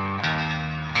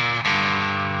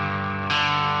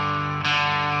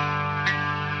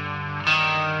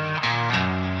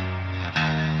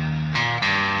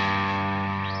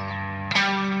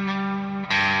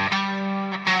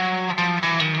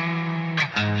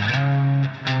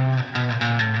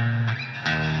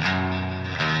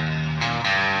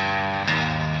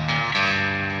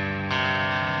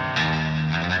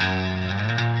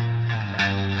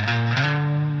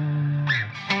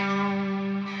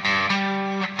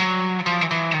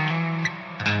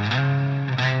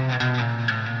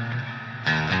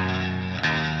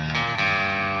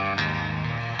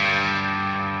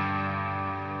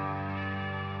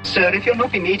 Sir, if you'll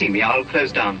not be needing me, I'll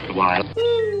close down for a while.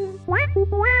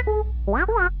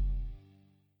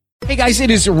 Hey guys, it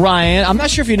is Ryan. I'm not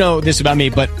sure if you know this about me,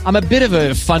 but I'm a bit of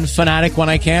a fun fanatic when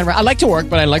I can. I like to work,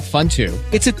 but I like fun too.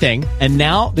 It's a thing. And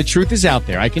now the truth is out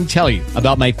there. I can tell you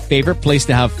about my favorite place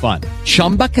to have fun.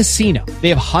 Chumba Casino. They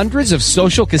have hundreds of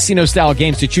social casino style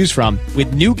games to choose from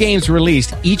with new games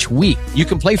released each week. You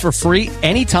can play for free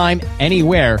anytime,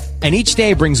 anywhere. And each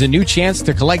day brings a new chance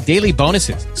to collect daily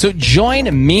bonuses. So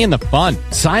join me in the fun.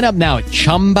 Sign up now at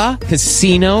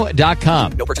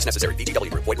ChumbaCasino.com. No purchase necessary. VGW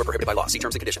Group. Void where prohibited by law. See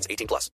terms and conditions. 18+.